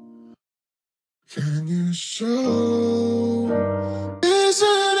 can you show?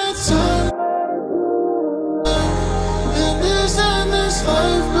 Isn't it time? And this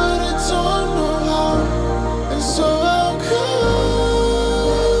life, but I don't know how, and so I'll come.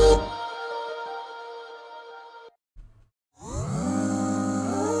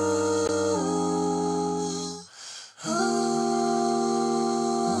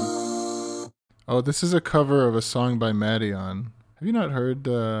 Oh, this is a cover of a song by Madeon. Have you not heard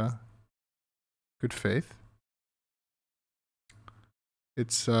Good Faith?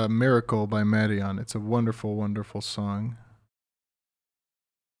 It's Miracle by Madeon. It's a wonderful, wonderful song.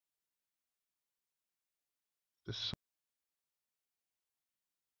 This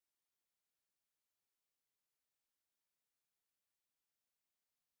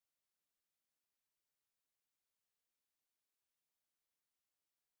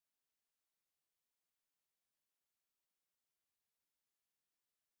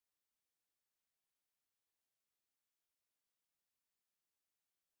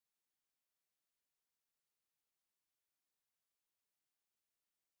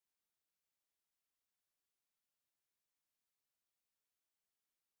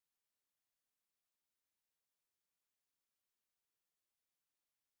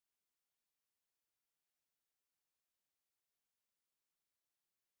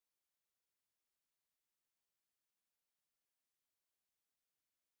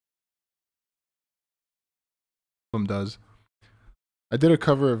album does. I did a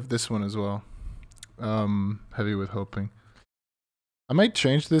cover of this one as well. Heavy with Hoping. I might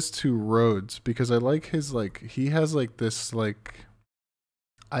change this to Rhodes because I like his like he has like this like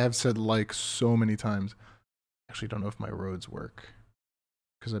I have said like so many times. Actually don't know if my Rhodes work.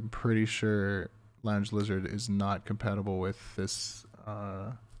 Because I'm pretty sure Lounge Lizard is not compatible with this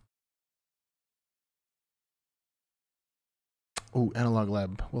oh, Analog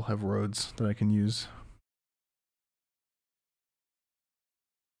Lab will have Rhodes that I can use.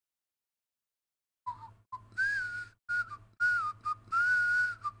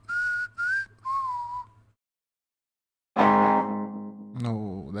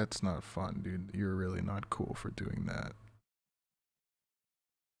 No, that's not fun, dude. You're really not cool for doing that.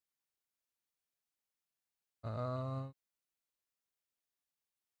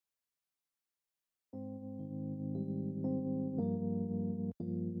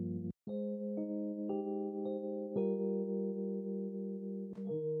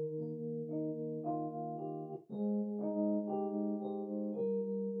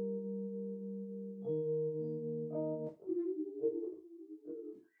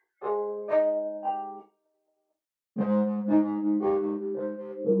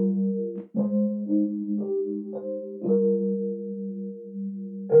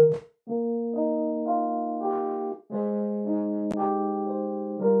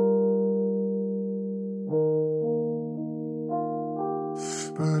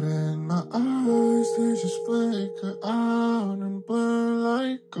 flicker out and blur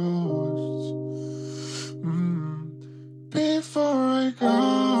like ghosts. Before I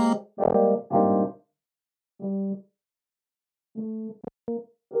go.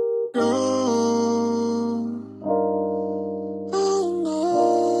 Oh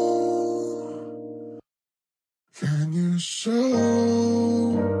no. Can you show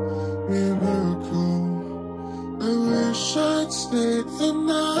me a miracle? I wish I'd stayed the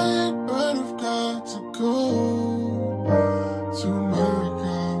night, but I've got to go to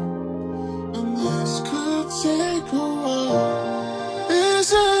America, and this could take a while.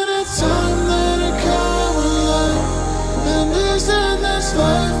 Isn't it time that I come alive? And isn't this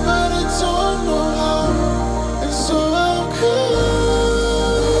life, but I don't know how. And so I'll come,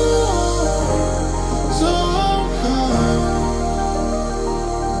 so I'll come.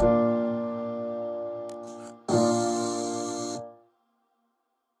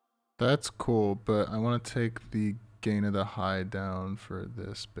 That's cool, but I want to take the gain of the high down for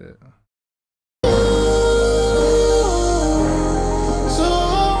this bit. So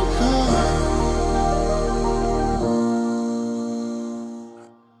I'll come.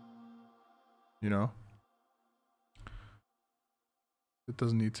 You know? It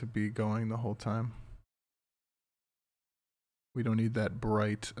doesn't need to be going the whole time. We don't need that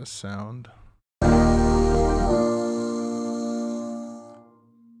bright a sound.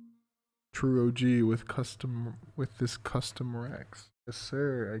 True OG with this custom racks. Yes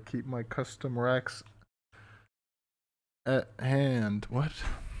sir, I keep my custom racks at hand. What?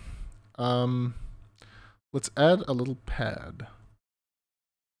 Let's add a little pad.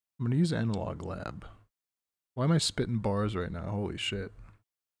 I'm gonna use Analog Lab. Why am I spitting bars right now? Holy shit.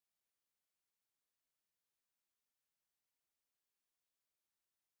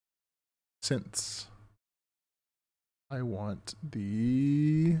 Synths. I want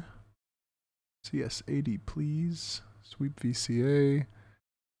the CS80, please. Sweep VCA.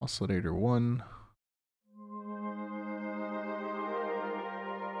 Oscillator 1.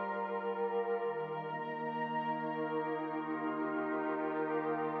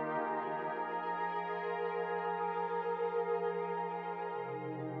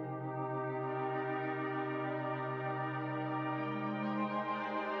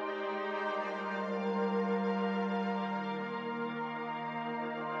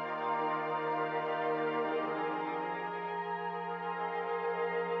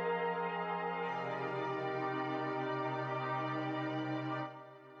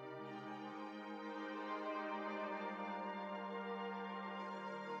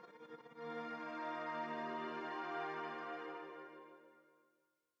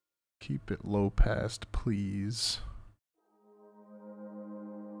 Keep it low passed, please.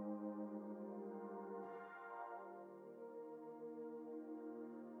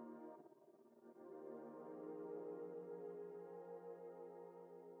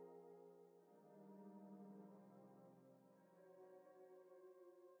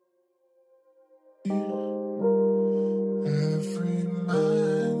 Every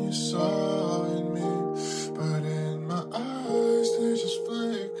man you saw in me, but in my eyes they just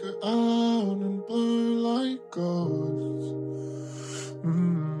flicker out and blur like ghosts.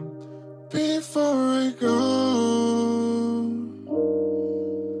 Before I go.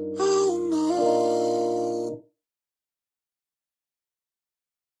 Oh no.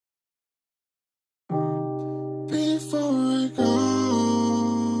 Before I go.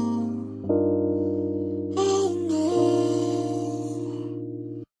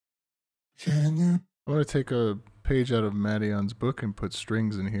 Can you? I'm going to take a page out of Madeon's book and put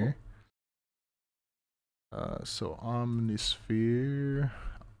strings in here. So Omnisphere.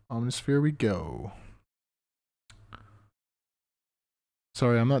 Omnisphere we go.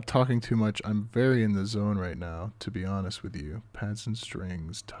 Sorry, I'm not talking too much. I'm very in the zone right now, to be honest with you. Pads and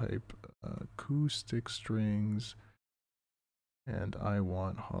strings, type acoustic strings. And I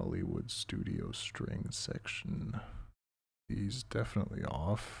want Hollywood Studio strings section. These definitely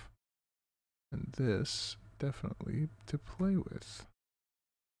off. And this definitely to play with.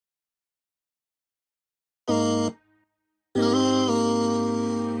 Oh no.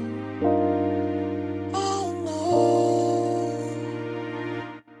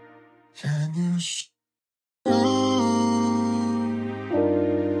 Can you go?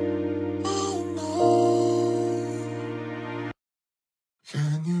 Oh no.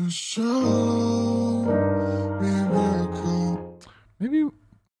 Can you show me a miracle? Maybe.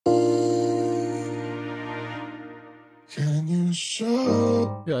 Can you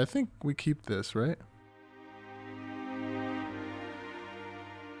show? Yeah, I think we keep this, right?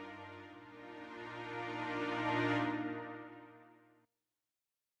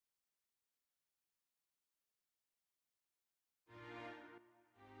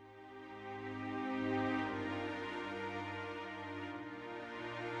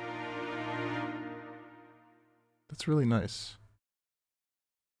 That's really nice.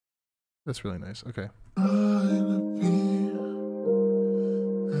 That's really nice. Okay. Trying to be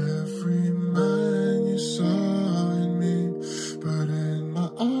every man you saw in me, but in my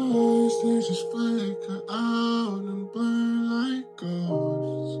eyes they just flicker out and blur like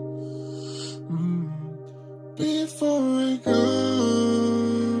ghosts. Before I go,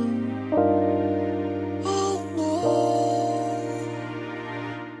 oh no,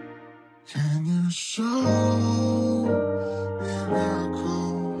 can you show me a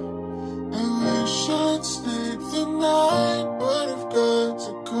miracle? I wish I'd stayed the night, but I've got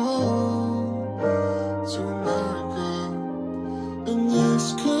to go to America, and this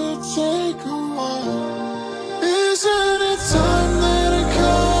could take a while. Isn't it time that I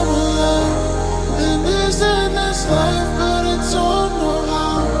come alive? And isn't this life, but I don't know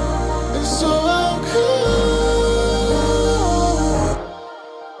how, and so I'll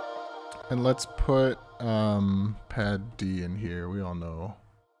come. And let's put pad D in here. We all know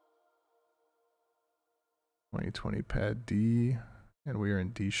 2020 pad D, and we are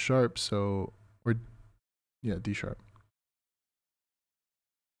in D sharp, so we're D sharp.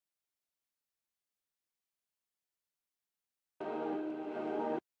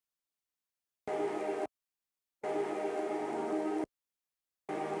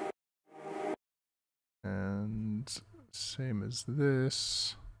 And same as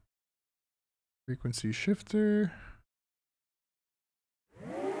this. Frequency shifter.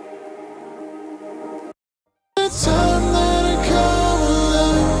 It's time that I come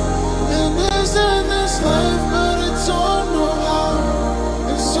alive, and isn't this life, but I don't know how,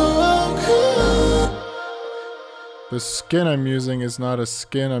 and so I'll come. The skin I'm using is not a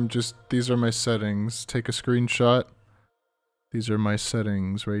skin, these are my settings. Take a screenshot. These are my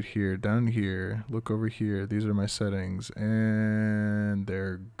settings right here, down here. Look over here. These are my settings, and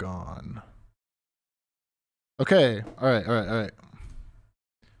they're gone. Okay, all right.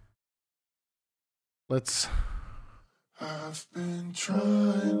 Let's. I've been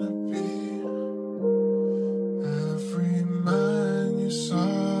trying to be every man you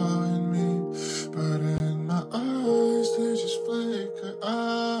saw in me, but in my eyes they just flicker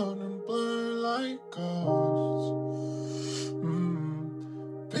out and blur like ghosts.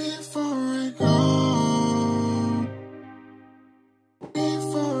 Before I go,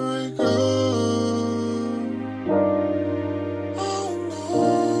 oh no,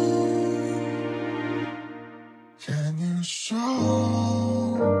 can you show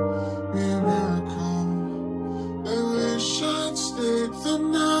me a miracle? I wish I'd stayed the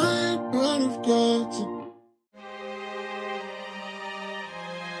night, but I've got to.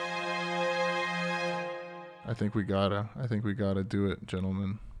 I think we gotta do it,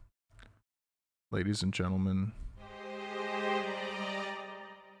 gentlemen. Ladies and gentlemen.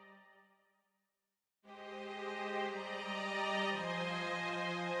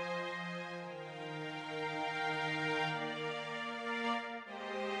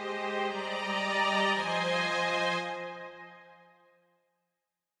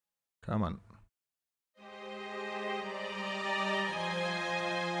 Come on.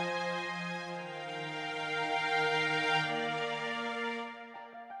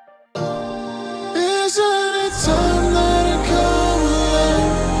 Isn't it time that I come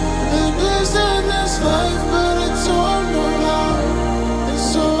alive? And isn't this life, but I don't know how, and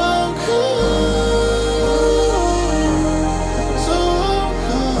so I'll come.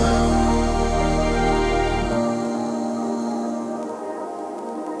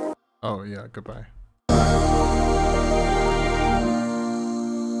 Oh yeah, goodbye.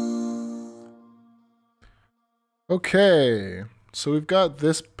 Okay, so we've got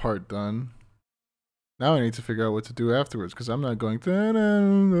this part done. Now I need to figure out what to do afterwards, because I'm not going.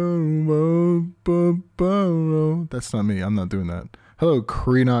 That's not me. I'm not doing that. Hello,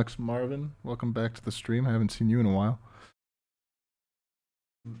 Kreenox Marvin. Welcome back to the stream. I haven't seen you in a while.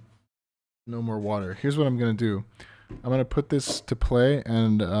 No more water. Here's what I'm going to do. I'm going to put this to play,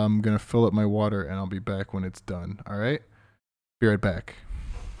 and I'm going to fill up my water, and I'll be back when it's done. All right? Be right back.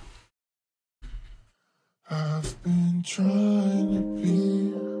 I've been trying to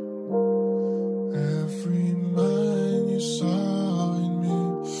be every man you saw in me,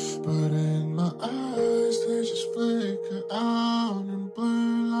 but in my eyes they just flicker out and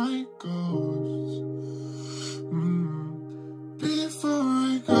blur like ghosts. Before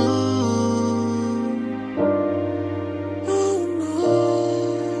I go, oh no,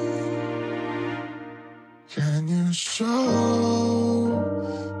 can you show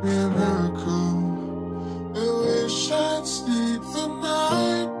me a miracle? I wish I'd stayed the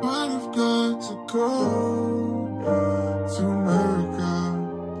night, but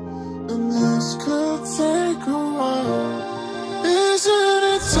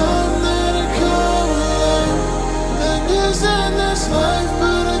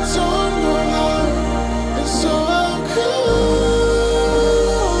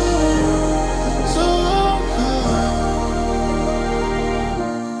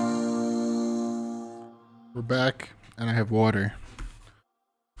grab water.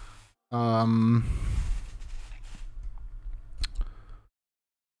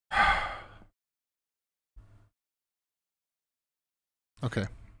 Okay,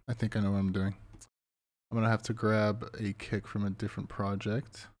 I think I know what I'm doing. I'm gonna have to grab a kick from a different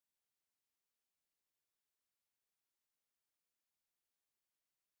project.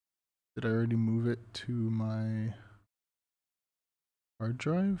 Did I already move it to my hard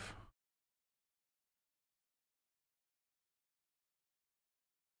drive?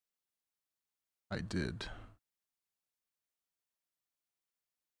 I did.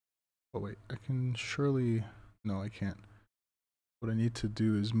 Oh wait, I can surely... No, I can't. What I need to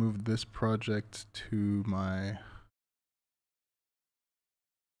do is move this project to my...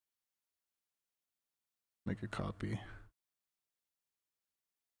 Make a copy.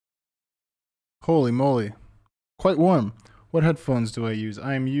 Holy moly. Quite warm. What headphones do I use?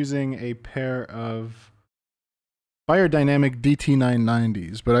 I am using a pair of Biodynamic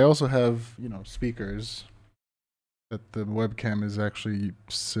DT990s, but I also have, you know, speakers that the webcam is actually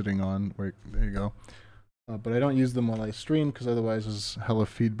sitting on. Wait, there you go. But I don't use them while I stream because otherwise there's hella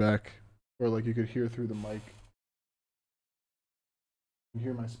feedback, or like you could hear through the mic. You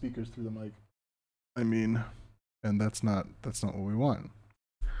hear my speakers through the mic. I mean, and that's not what we want.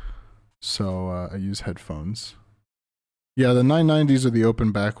 So I use headphones. Yeah, the 990s are the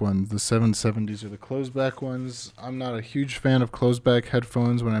open back ones. The 770s are the closed back ones. I'm not a huge fan of closed back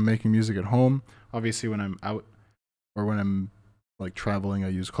headphones when I'm making music at home. Obviously, when I'm out or when I'm like traveling, I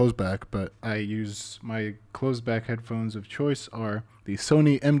use closed back. But I use my closed back headphones of choice are the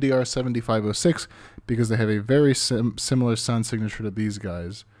Sony MDR 7506 because they have a very similar sound signature to these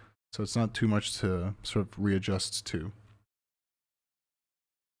guys. So it's not too much to sort of readjust to.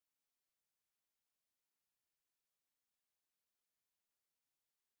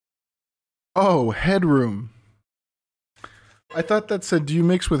 Oh, headroom. I thought that said, do you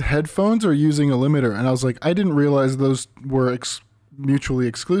mix with headphones or using a limiter? And I was like, I didn't realize those were mutually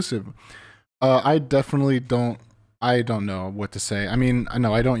exclusive. I definitely don't. I don't know what to say. I mean,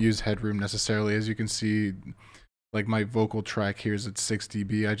 no, I don't use headroom necessarily. As you can see, like my vocal track here is at 6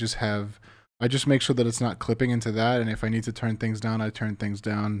 dB. I just make sure that it's not clipping into that. And if I need to turn things down, I turn things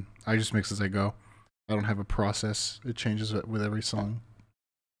down. I just mix as I go. I don't have a process. It changes with every song.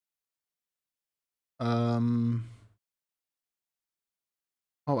 Oh,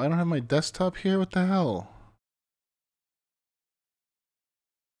 I don't have my desktop here? What the hell?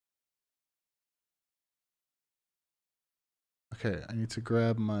 Okay, I need to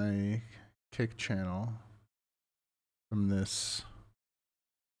grab my kick channel from this.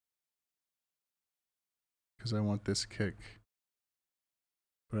 Because I want this kick.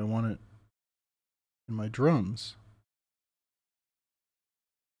 But I want it in my drums.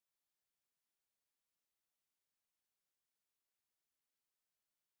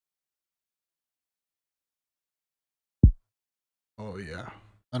 Oh yeah.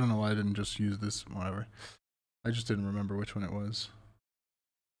 I don't know why I didn't just use this, whatever. I just didn't remember which one it was.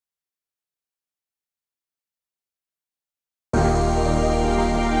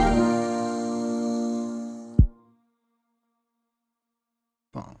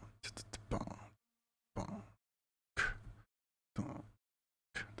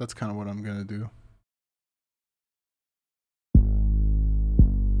 That's kind of what I'm gonna do.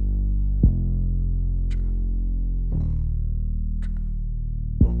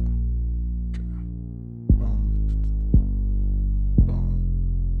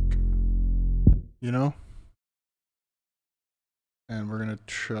 You know? And we're gonna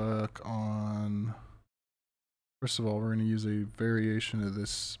chuck on, first of all, we're gonna use a variation of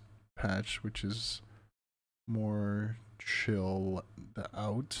this patch, which is more chill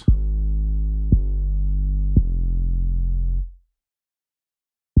out.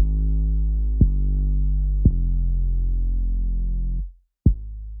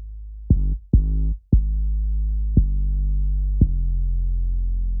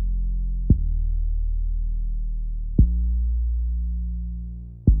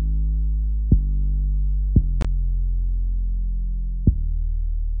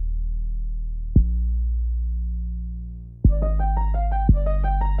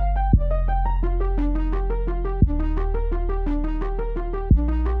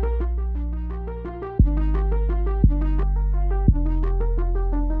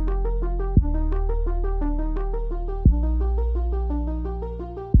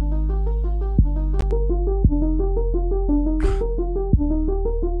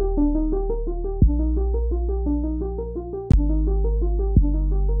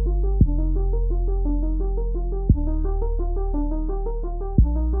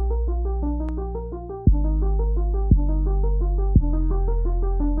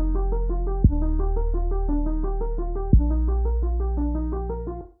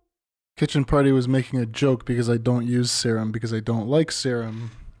 Kitchen Party was making a joke because I don't use Serum because I don't like Serum.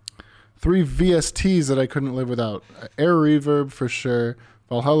 3 VSTs that I couldn't live without. Air Reverb for sure,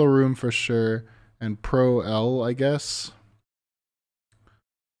 Valhalla Room for sure, and Pro L, I guess.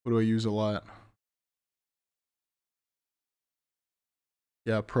 What do I use a lot?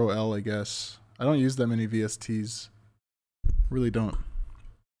 Yeah, Pro L, I guess. I don't use that many VSTs. Really don't.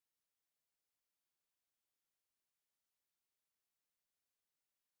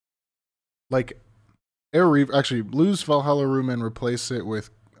 Like, actually, lose Valhalla Room and replace it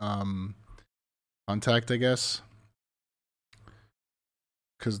with Contact, I guess.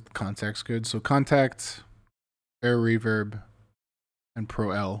 Because Contact's good. So Contact, Air Reverb, and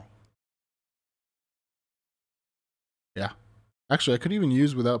Pro L. Yeah. Actually, I could even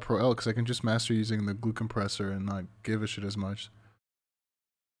use without Pro L because I can just master using the glue compressor and not give a shit as much.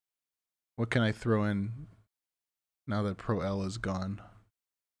 What can I throw in now that Pro L is gone?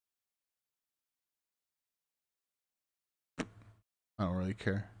 I don't really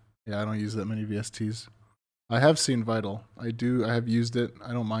care. Yeah, I don't use that many VSTs. I have seen Vital. I have used it.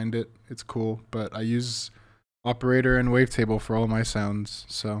 I don't mind it. It's cool. But I use Operator and Wavetable for all my sounds.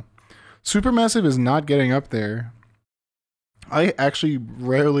 So Supermassive is not getting up there. I actually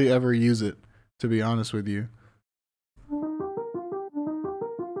rarely ever use it, to be honest with you.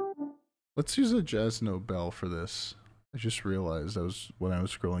 Let's use a Jazz Nobel for this. I just realized when I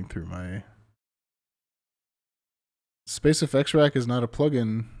was scrolling through my... Space Effects Rack is not a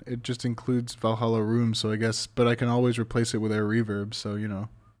plugin. It just includes Valhalla Room, so I guess... But I can always replace it with Air Reverb, so, you know.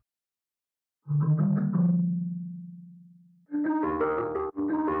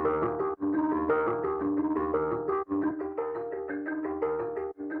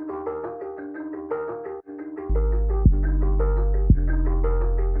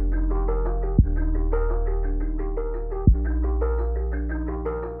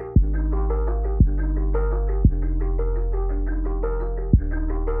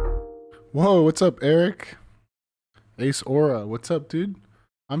 Whoa, what's up, Eric? Ace Aura, what's up, dude?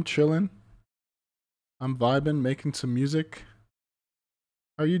 I'm chilling. I'm vibing, making some music.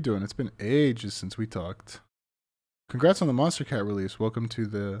 How are you doing? It's been ages since we talked. Congrats on the Monster Cat release. Welcome to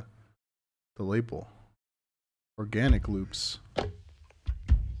the label. Organic Loops.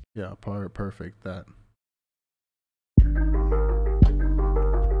 Yeah, perfect, that.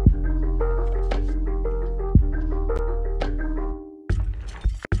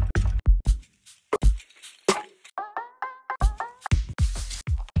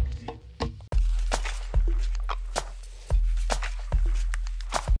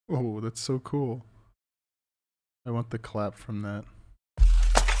 Oh, that's so cool. I want the clap from that.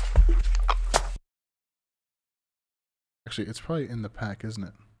 Actually, it's probably in the pack, isn't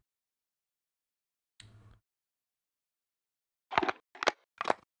it?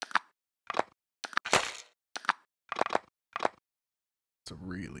 It's a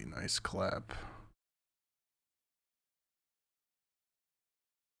really nice clap.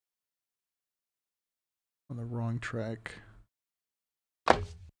 On the wrong track.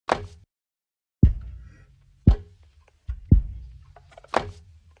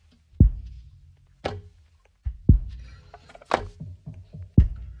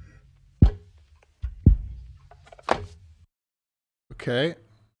 Okay,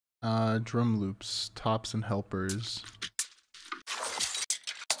 drum loops, tops and helpers.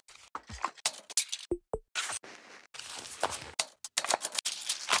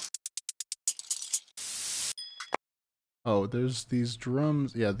 Oh, there's these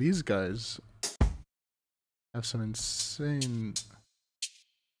drums. Yeah, these guys have some insanely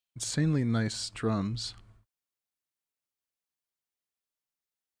nice drums.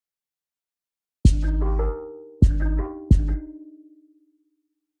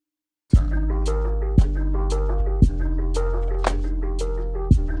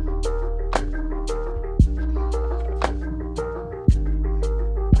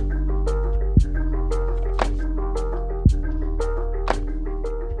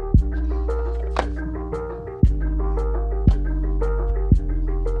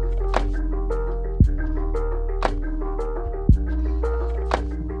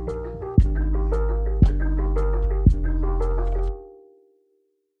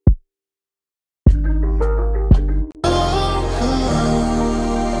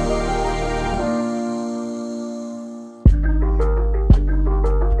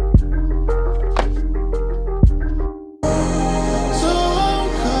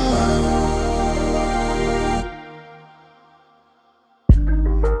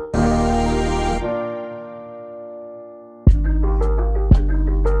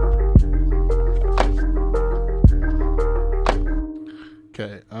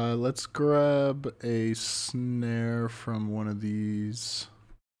 Okay, let's grab a snare from one of these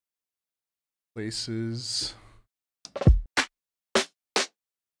places.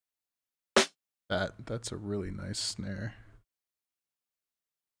 That's a really nice snare.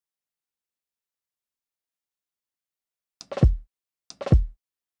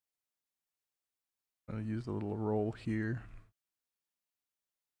 I'm gonna use a little roll here.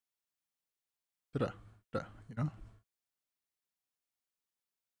 You know?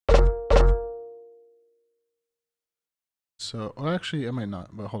 So, well, actually, I might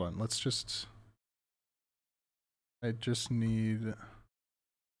not, but hold on. I just need.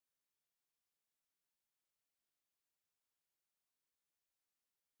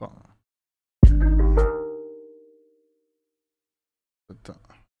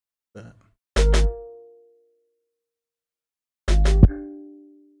 That.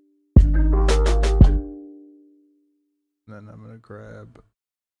 And then I'm gonna grab.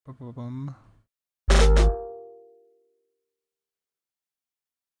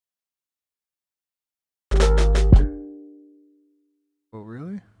 Oh,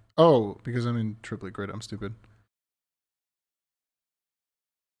 really? Oh, because I'm in triplet grid. I'm stupid.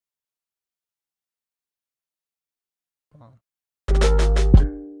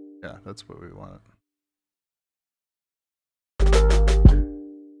 Yeah, that's what we want.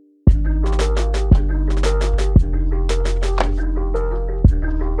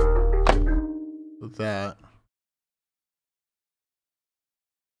 So that.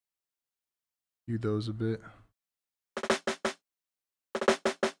 Do those a bit.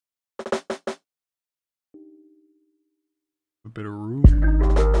 A bit of room.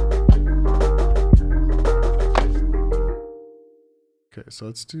 Okay, so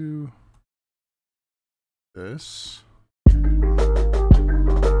let's do this.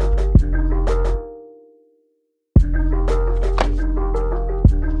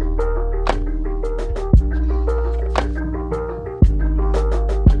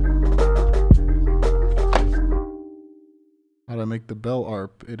 How to make the bell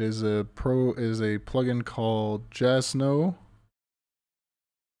ARP. It is a plugin called Jazzno.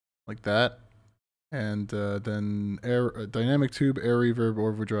 Like that. And then dynamic tube, air reverb,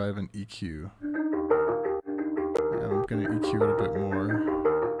 overdrive, and EQ. I'm gonna EQ it a bit more.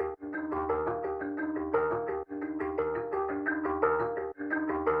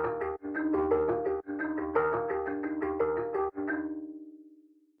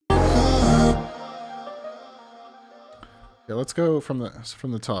 Yeah, let's go from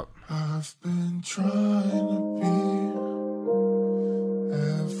the top. I've been trying to be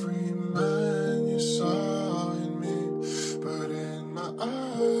every man you saw in me, but in my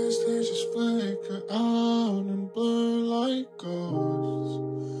eyes they just flicker out and blur like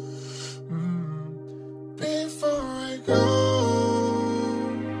ghosts. Before I go,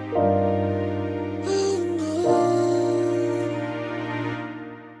 oh no,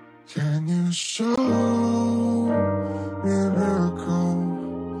 can you show me a miracle?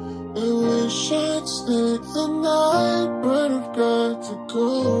 I wish I'd stayed the night, but I've got to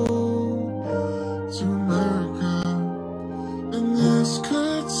go to America, and this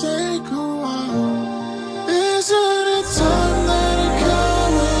could take a while. Isn't it time that I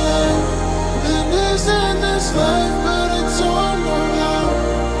come alive? And isn't this life, but I don't know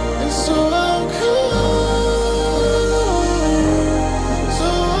how, and so I'll come.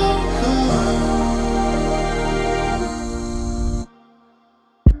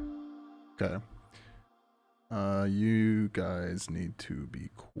 Okay. You guys need to be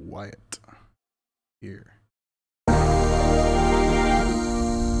quiet here.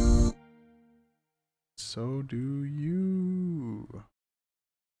 So do you.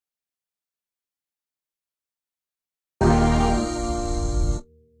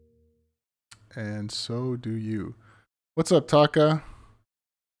 And so do you. What's up, Taka?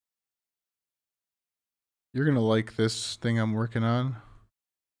 You're gonna like this thing I'm working on.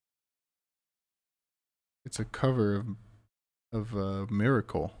 It's a cover of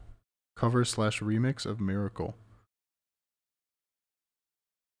Miracle. Cover / remix of Miracle.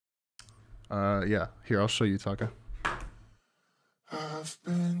 Yeah. Here, I'll show you, Taka. I've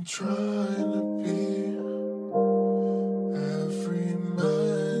been trying to be every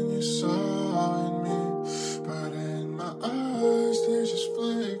man you saw in me, but in my eyes they just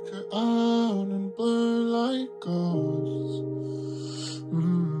flicker out and blur like ghosts.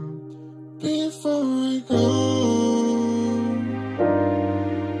 Before I go,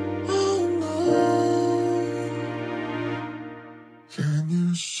 oh no, can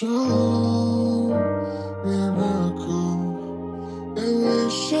you show me a miracle? I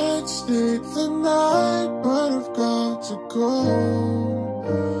wish I'd stayed the night.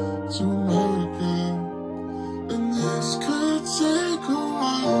 to America, and this could take a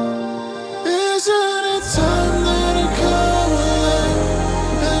while. Isn't it time that I come alive?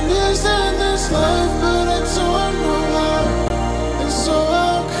 And isn't this life, but I don't know how, and so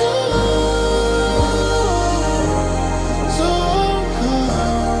I'll come, so I'll come.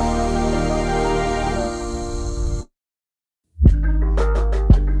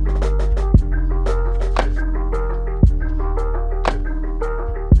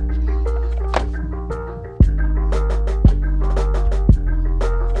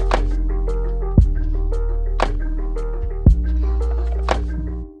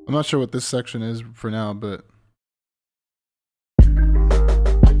 I'm not sure what this section is for now, but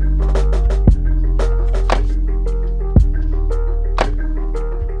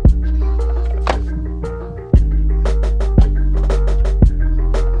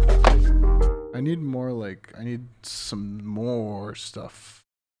I need more, like, I need some more stuff.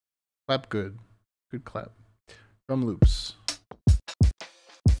 Clap good. Good clap. Drum loops.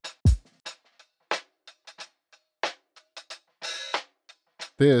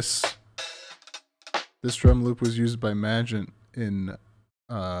 This drum loop was used by Madeon in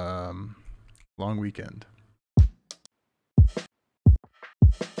Long Weekend.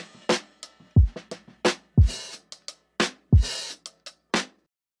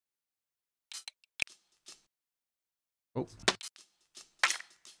 Oh.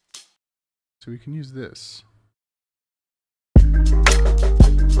 So we can use this.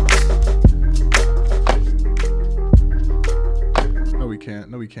 No, we can't.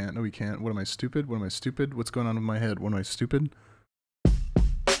 No, we can't. No, we can't. What am I, stupid? What am I, stupid? What's going on in my head? What am I, stupid?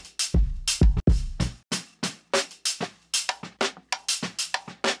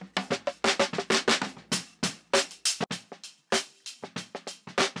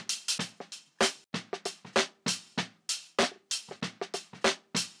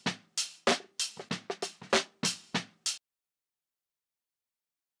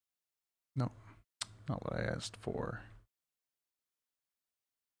 No, not what I asked for.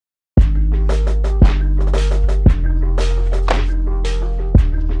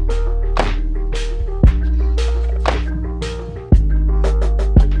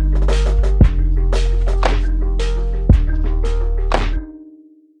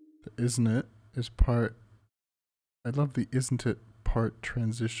 Isn't it is part. I love the isn't it part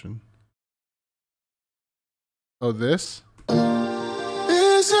transition. Oh, this? Isn't it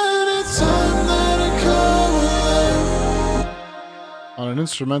time that I come alive? On an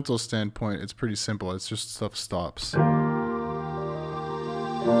instrumental standpoint, it's pretty simple. It's just stuff stops.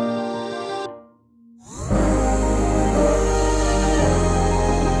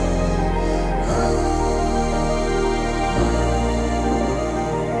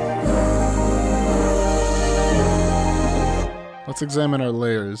 Let's examine our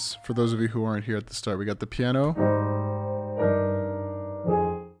layers. For those of you who aren't here at the start, we got the piano,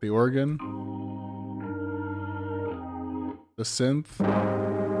 the organ, the synth,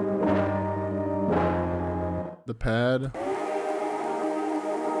 the pad,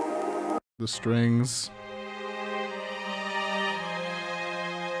 the strings,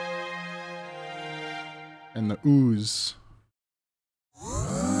 and the ooze.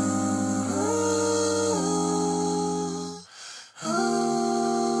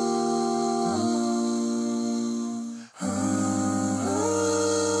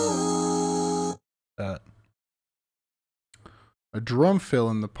 A drum fill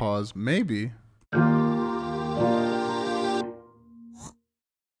in the pause, maybe. Dun,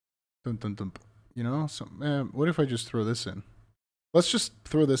 dun, dun. You know, so man, what if I just throw this in? Let's just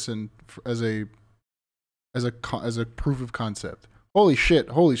throw this in as a proof of concept. Holy shit!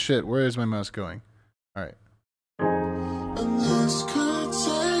 Holy shit! Where is my mouse going? All right. And this could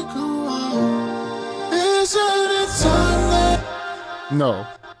take a while. Isn't it time that... No,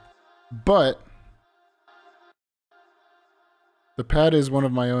 but the pad is one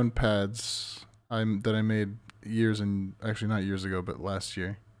of my own pads that I made years and actually not years ago, but last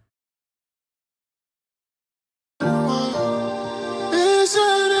year. Isn't it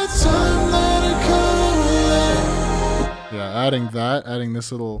time that I come alive? Yeah, adding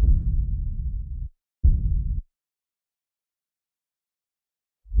this little.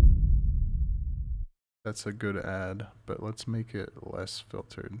 That's a good add, but let's make it less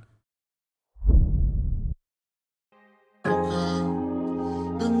filtered.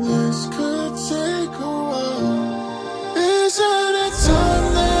 And this could take a while. Isn't it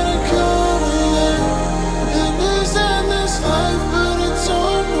time that I come alive? And isn't this life, but I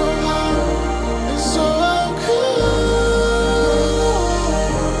don't know how, and so I'll come,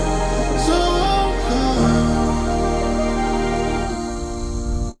 so I'll come.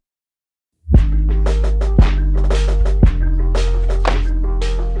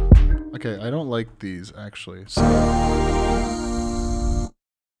 like these actually. So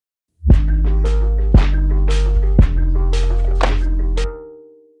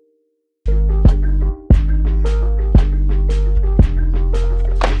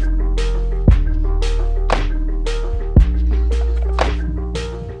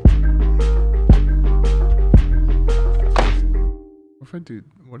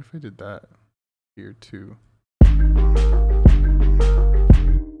what if I did that here too?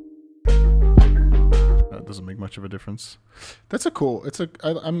 That doesn't make much of a difference. That's a cool.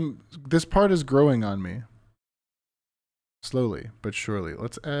 This part is growing on me. Slowly but surely.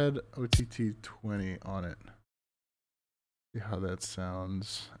 Let's add OTT 20 on it. See how that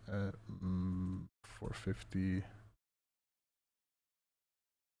sounds at 450.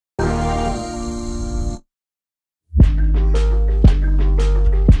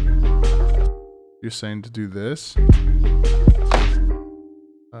 You're saying to do this,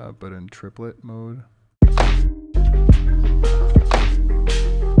 but in triplet mode.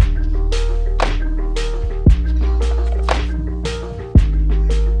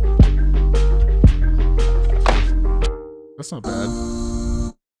 That's not bad.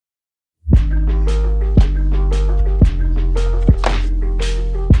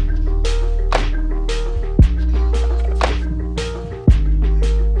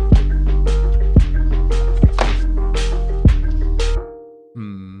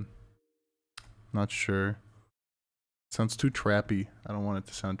 Not sure. Sounds too trappy. I don't want it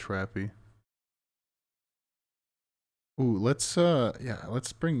to sound trappy. Ooh, let's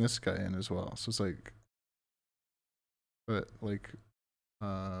bring this guy in as well. So it's like, but like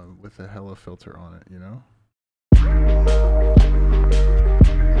with a hella filter on it, you know?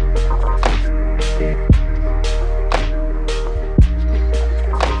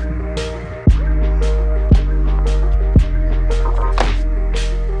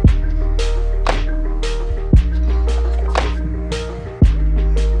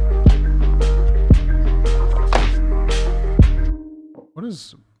 What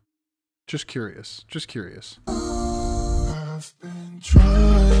is, just curious, just curious. I've been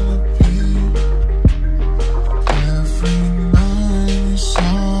trying to be every man you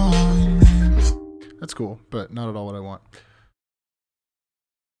saw in me. That's cool, but not at all what I want.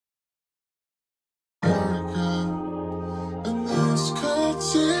 And this could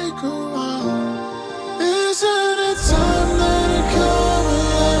take a while. Isn't it time that it come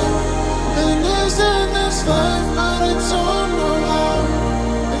again? And isn't this life, but I don't know how.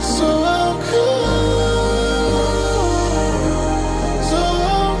 And so I'll come. So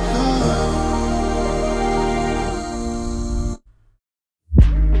I'll come.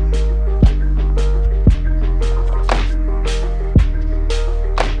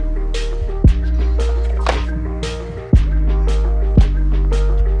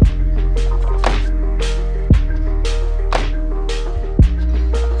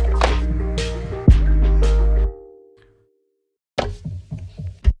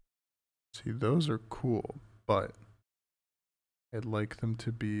 See, those are cool, but I'd like them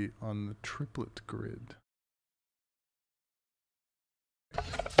to be on the triplet grid.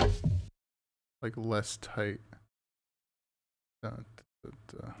 Like less tight.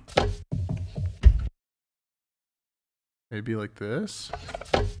 Maybe like this.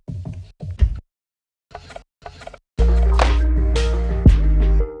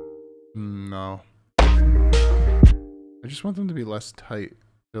 No. I just want them to be less tight.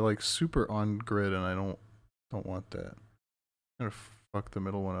 They're like super on grid and I don't want that. I'm gonna fuck the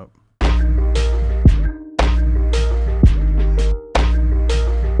middle one up.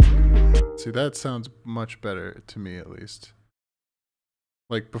 See, that sounds much better to me at least.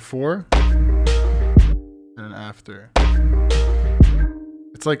 Like before and after.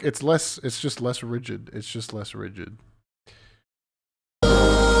 It's like it's just less rigid. It's just less rigid.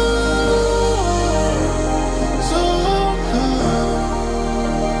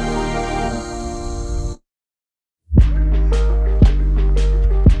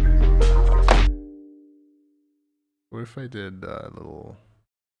 What if I did a little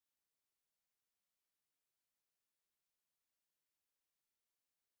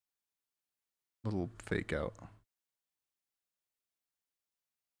fake out?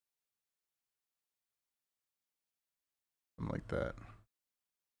 Something like that.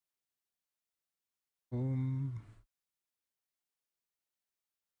 Boom.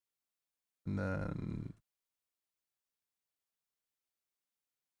 And then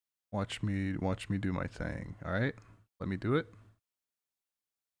watch me do my thing. All right? Let me do it.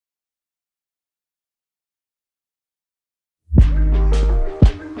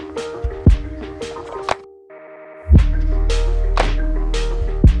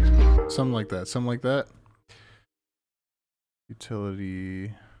 Something like that. Something like that.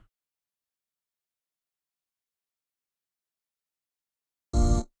 Utility.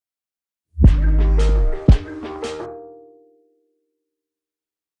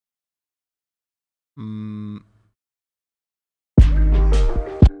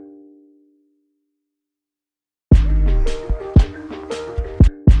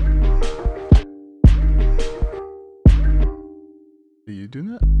 Are you doing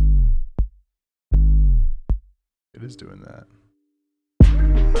that? It is doing that.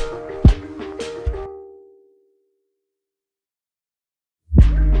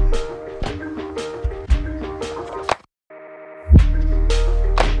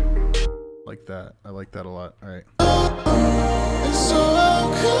 Like that. I like that a lot. All right. And so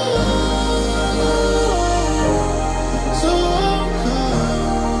I'll come. So I'll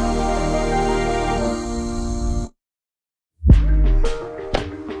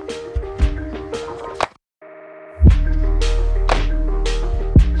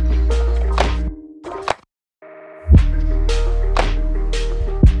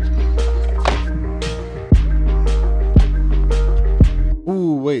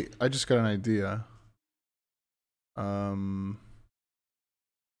Ooh, wait. I just got an idea.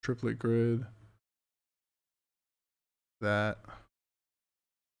 Triplet grid. That.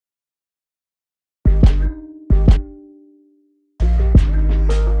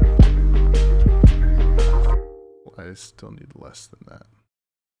 I still need less than that.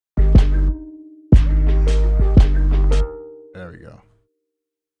 There we go.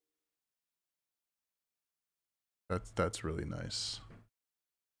 That's really nice.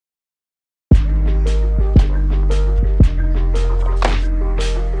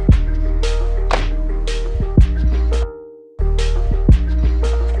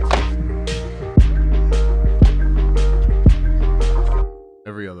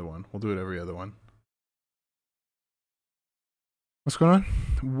 Every other one. We'll do it every other one. What's going on?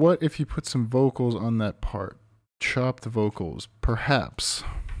 What if you put some vocals on that part? Chop the vocals. Perhaps.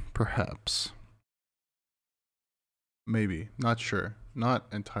 Perhaps. Maybe. Not sure. Not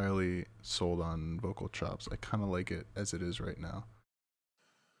entirely sold on vocal chops. I kind of like it as it is right now.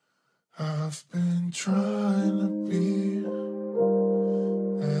 I've been trying to be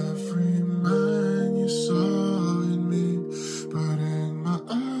every man you saw in me, but in my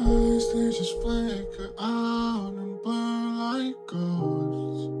eyes they just flicker out and burn like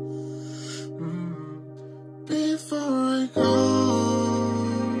ghosts. Before I go,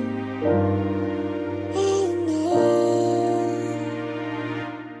 oh no,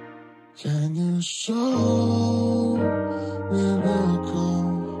 can you show me a miracle?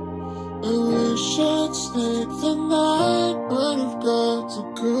 I wish I'd stayed the night, but I've got to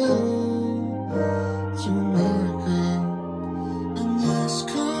go to America, and this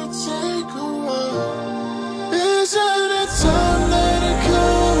could take a while. Isn't it time that I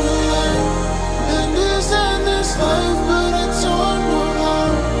come alive? And isn't this life, but I don't know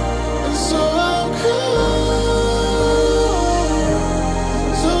how, and so I'll come,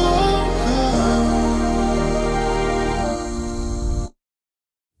 so I'll come.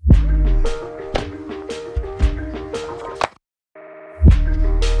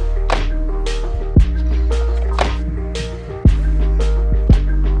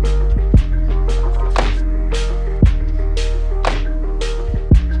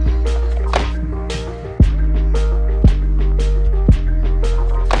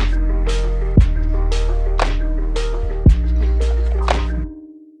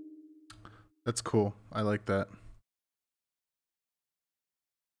 That's cool. I like that.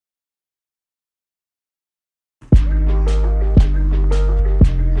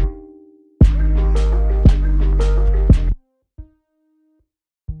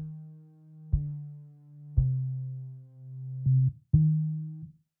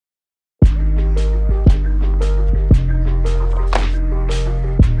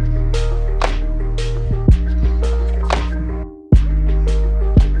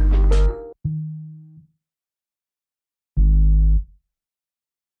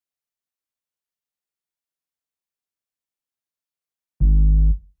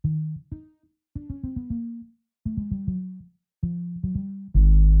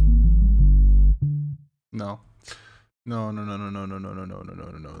 No. No, no, no, no, no, no, no, no, no, no, no,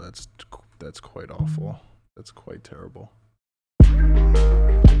 no, no. That's quite awful. That's quite terrible.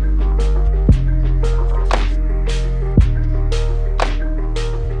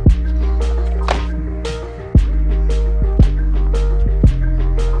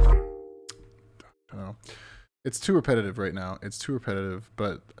 No. It's too repetitive right now. It's too repetitive,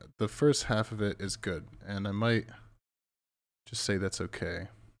 but the first half of it is good, and I might just say that's okay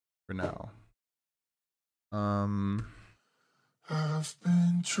for now. I've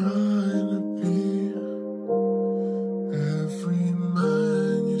been trying to be every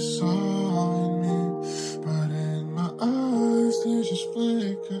man you saw in me, but in my eyes they just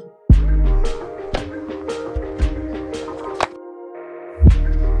flicker.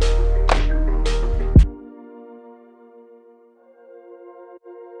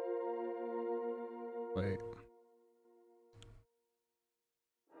 Wait.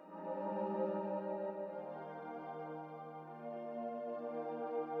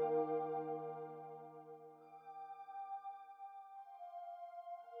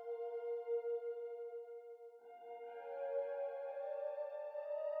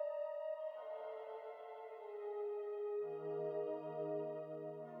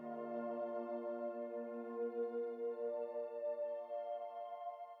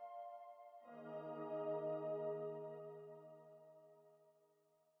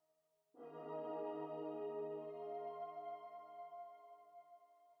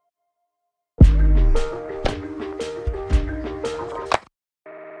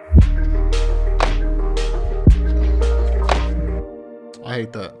 I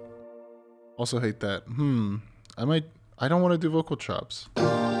hate that. Also hate that. I don't want to do vocal chops. Isn't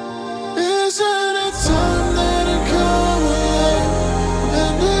it time that I come alive?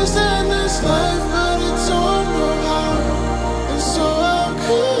 And isn't this life, but I don't know how. And so I'll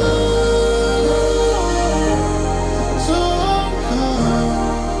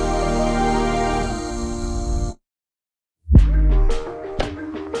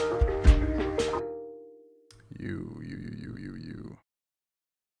You.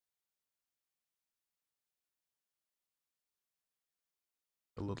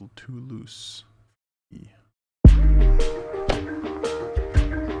 A little too loose.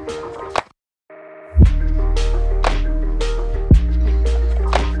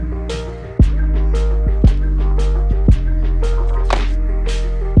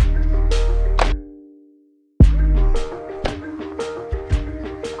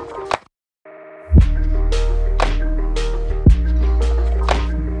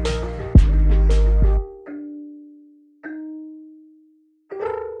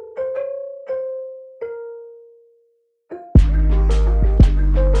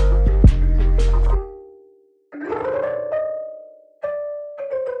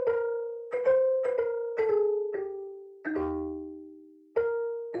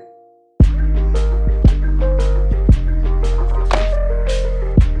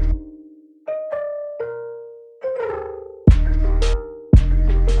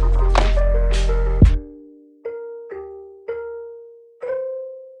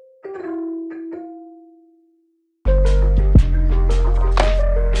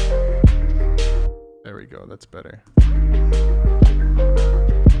 There we go, that's better.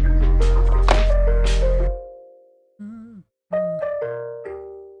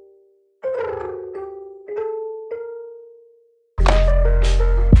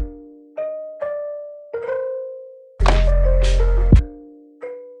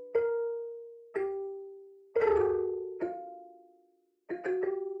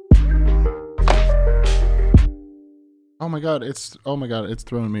 Oh my god, it's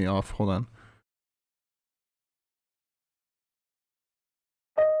throwing me off. Hold on.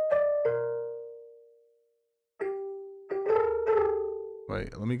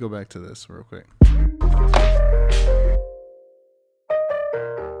 Wait, let me go back to this real quick.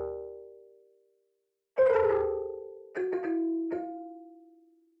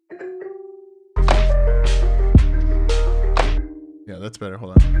 Yeah, that's better.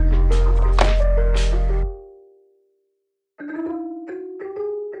 Hold on.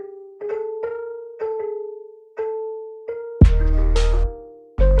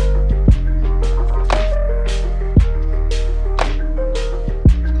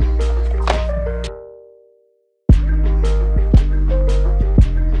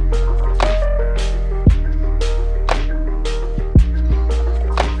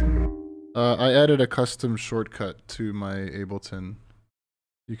 I added a custom shortcut to my Ableton.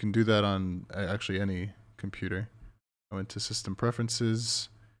 You can do that on actually any computer. I went to System Preferences,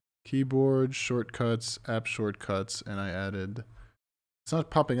 Keyboard, Shortcuts, App Shortcuts, and I added... It's not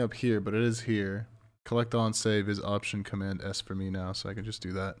popping up here, but it is here. Collect all and save is Option Command S for me now, so I can just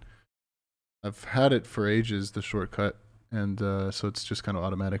do that. I've had it for ages, the shortcut, and so it's just kind of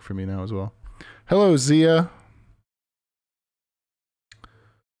automatic for me now as well. Hello, Zia.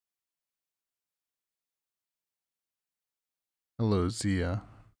 Hello, Zia.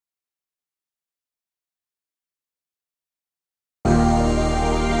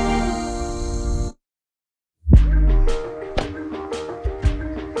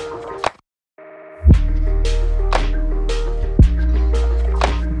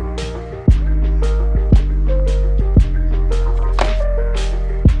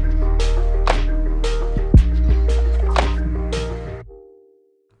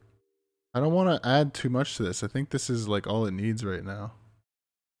 don't want to add too much to this. I think this is like all it needs right now.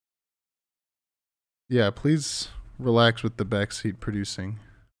 Yeah, please relax with the backseat producing,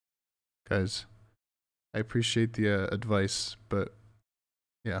 guys. I appreciate the advice, but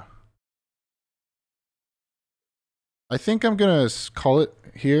yeah. I think I'm gonna call it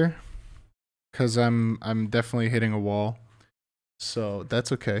here, cause I'm definitely hitting a wall, so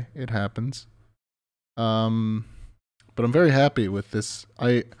that's okay. It happens. But I'm very happy with this.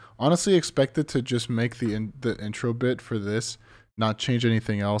 I honestly expected to just make the intro bit for this, not change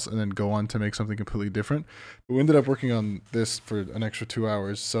anything else, and then go on to make something completely different. But we ended up working on this for an extra 2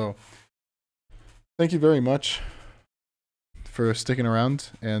 hours. So thank you very much for sticking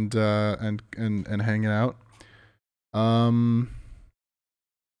around and hanging out. I'm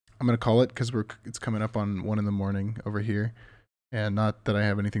gonna call it because it's coming up on 1 a.m. over here, and not that I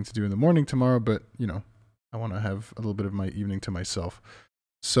have anything to do in the morning tomorrow, but you know, I want to have a little bit of my evening to myself.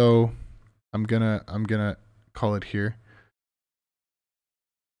 So I'm gonna call it here.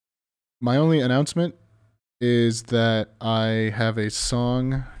 My only announcement is that I have a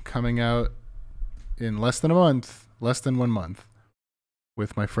song coming out in less than 1 month,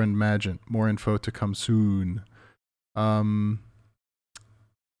 with my friend Madeon. More info to come soon.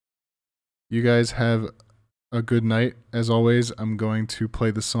 You guys have a good night. As always, I'm going to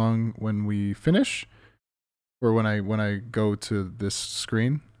play the song when we finish, or when I go to this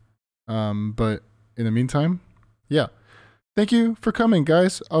screen. But in the meantime, yeah. Thank you for coming,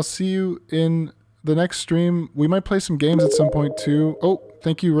 guys. I'll see you in the next stream. We might play some games at some point too. Oh,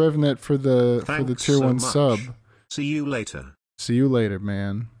 thank you, RevNet, for the tier 1 sub. See you later. See you later,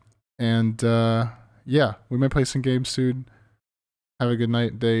 man. And yeah, we might play some games soon. Have a good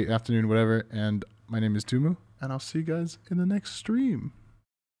night, day, afternoon, whatever. And my name is Duumu, and I'll see you guys in the next stream.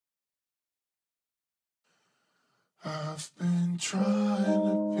 I've been trying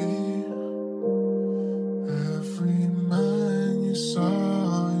to be every man you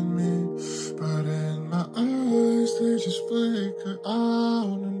saw in me, but in my eyes they just flicker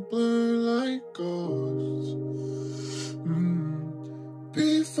out and blur like ghosts.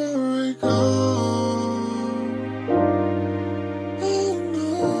 Before I go, oh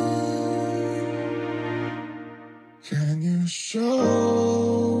no, can you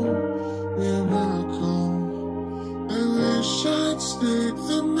show me a miracle? I wish I'd stayed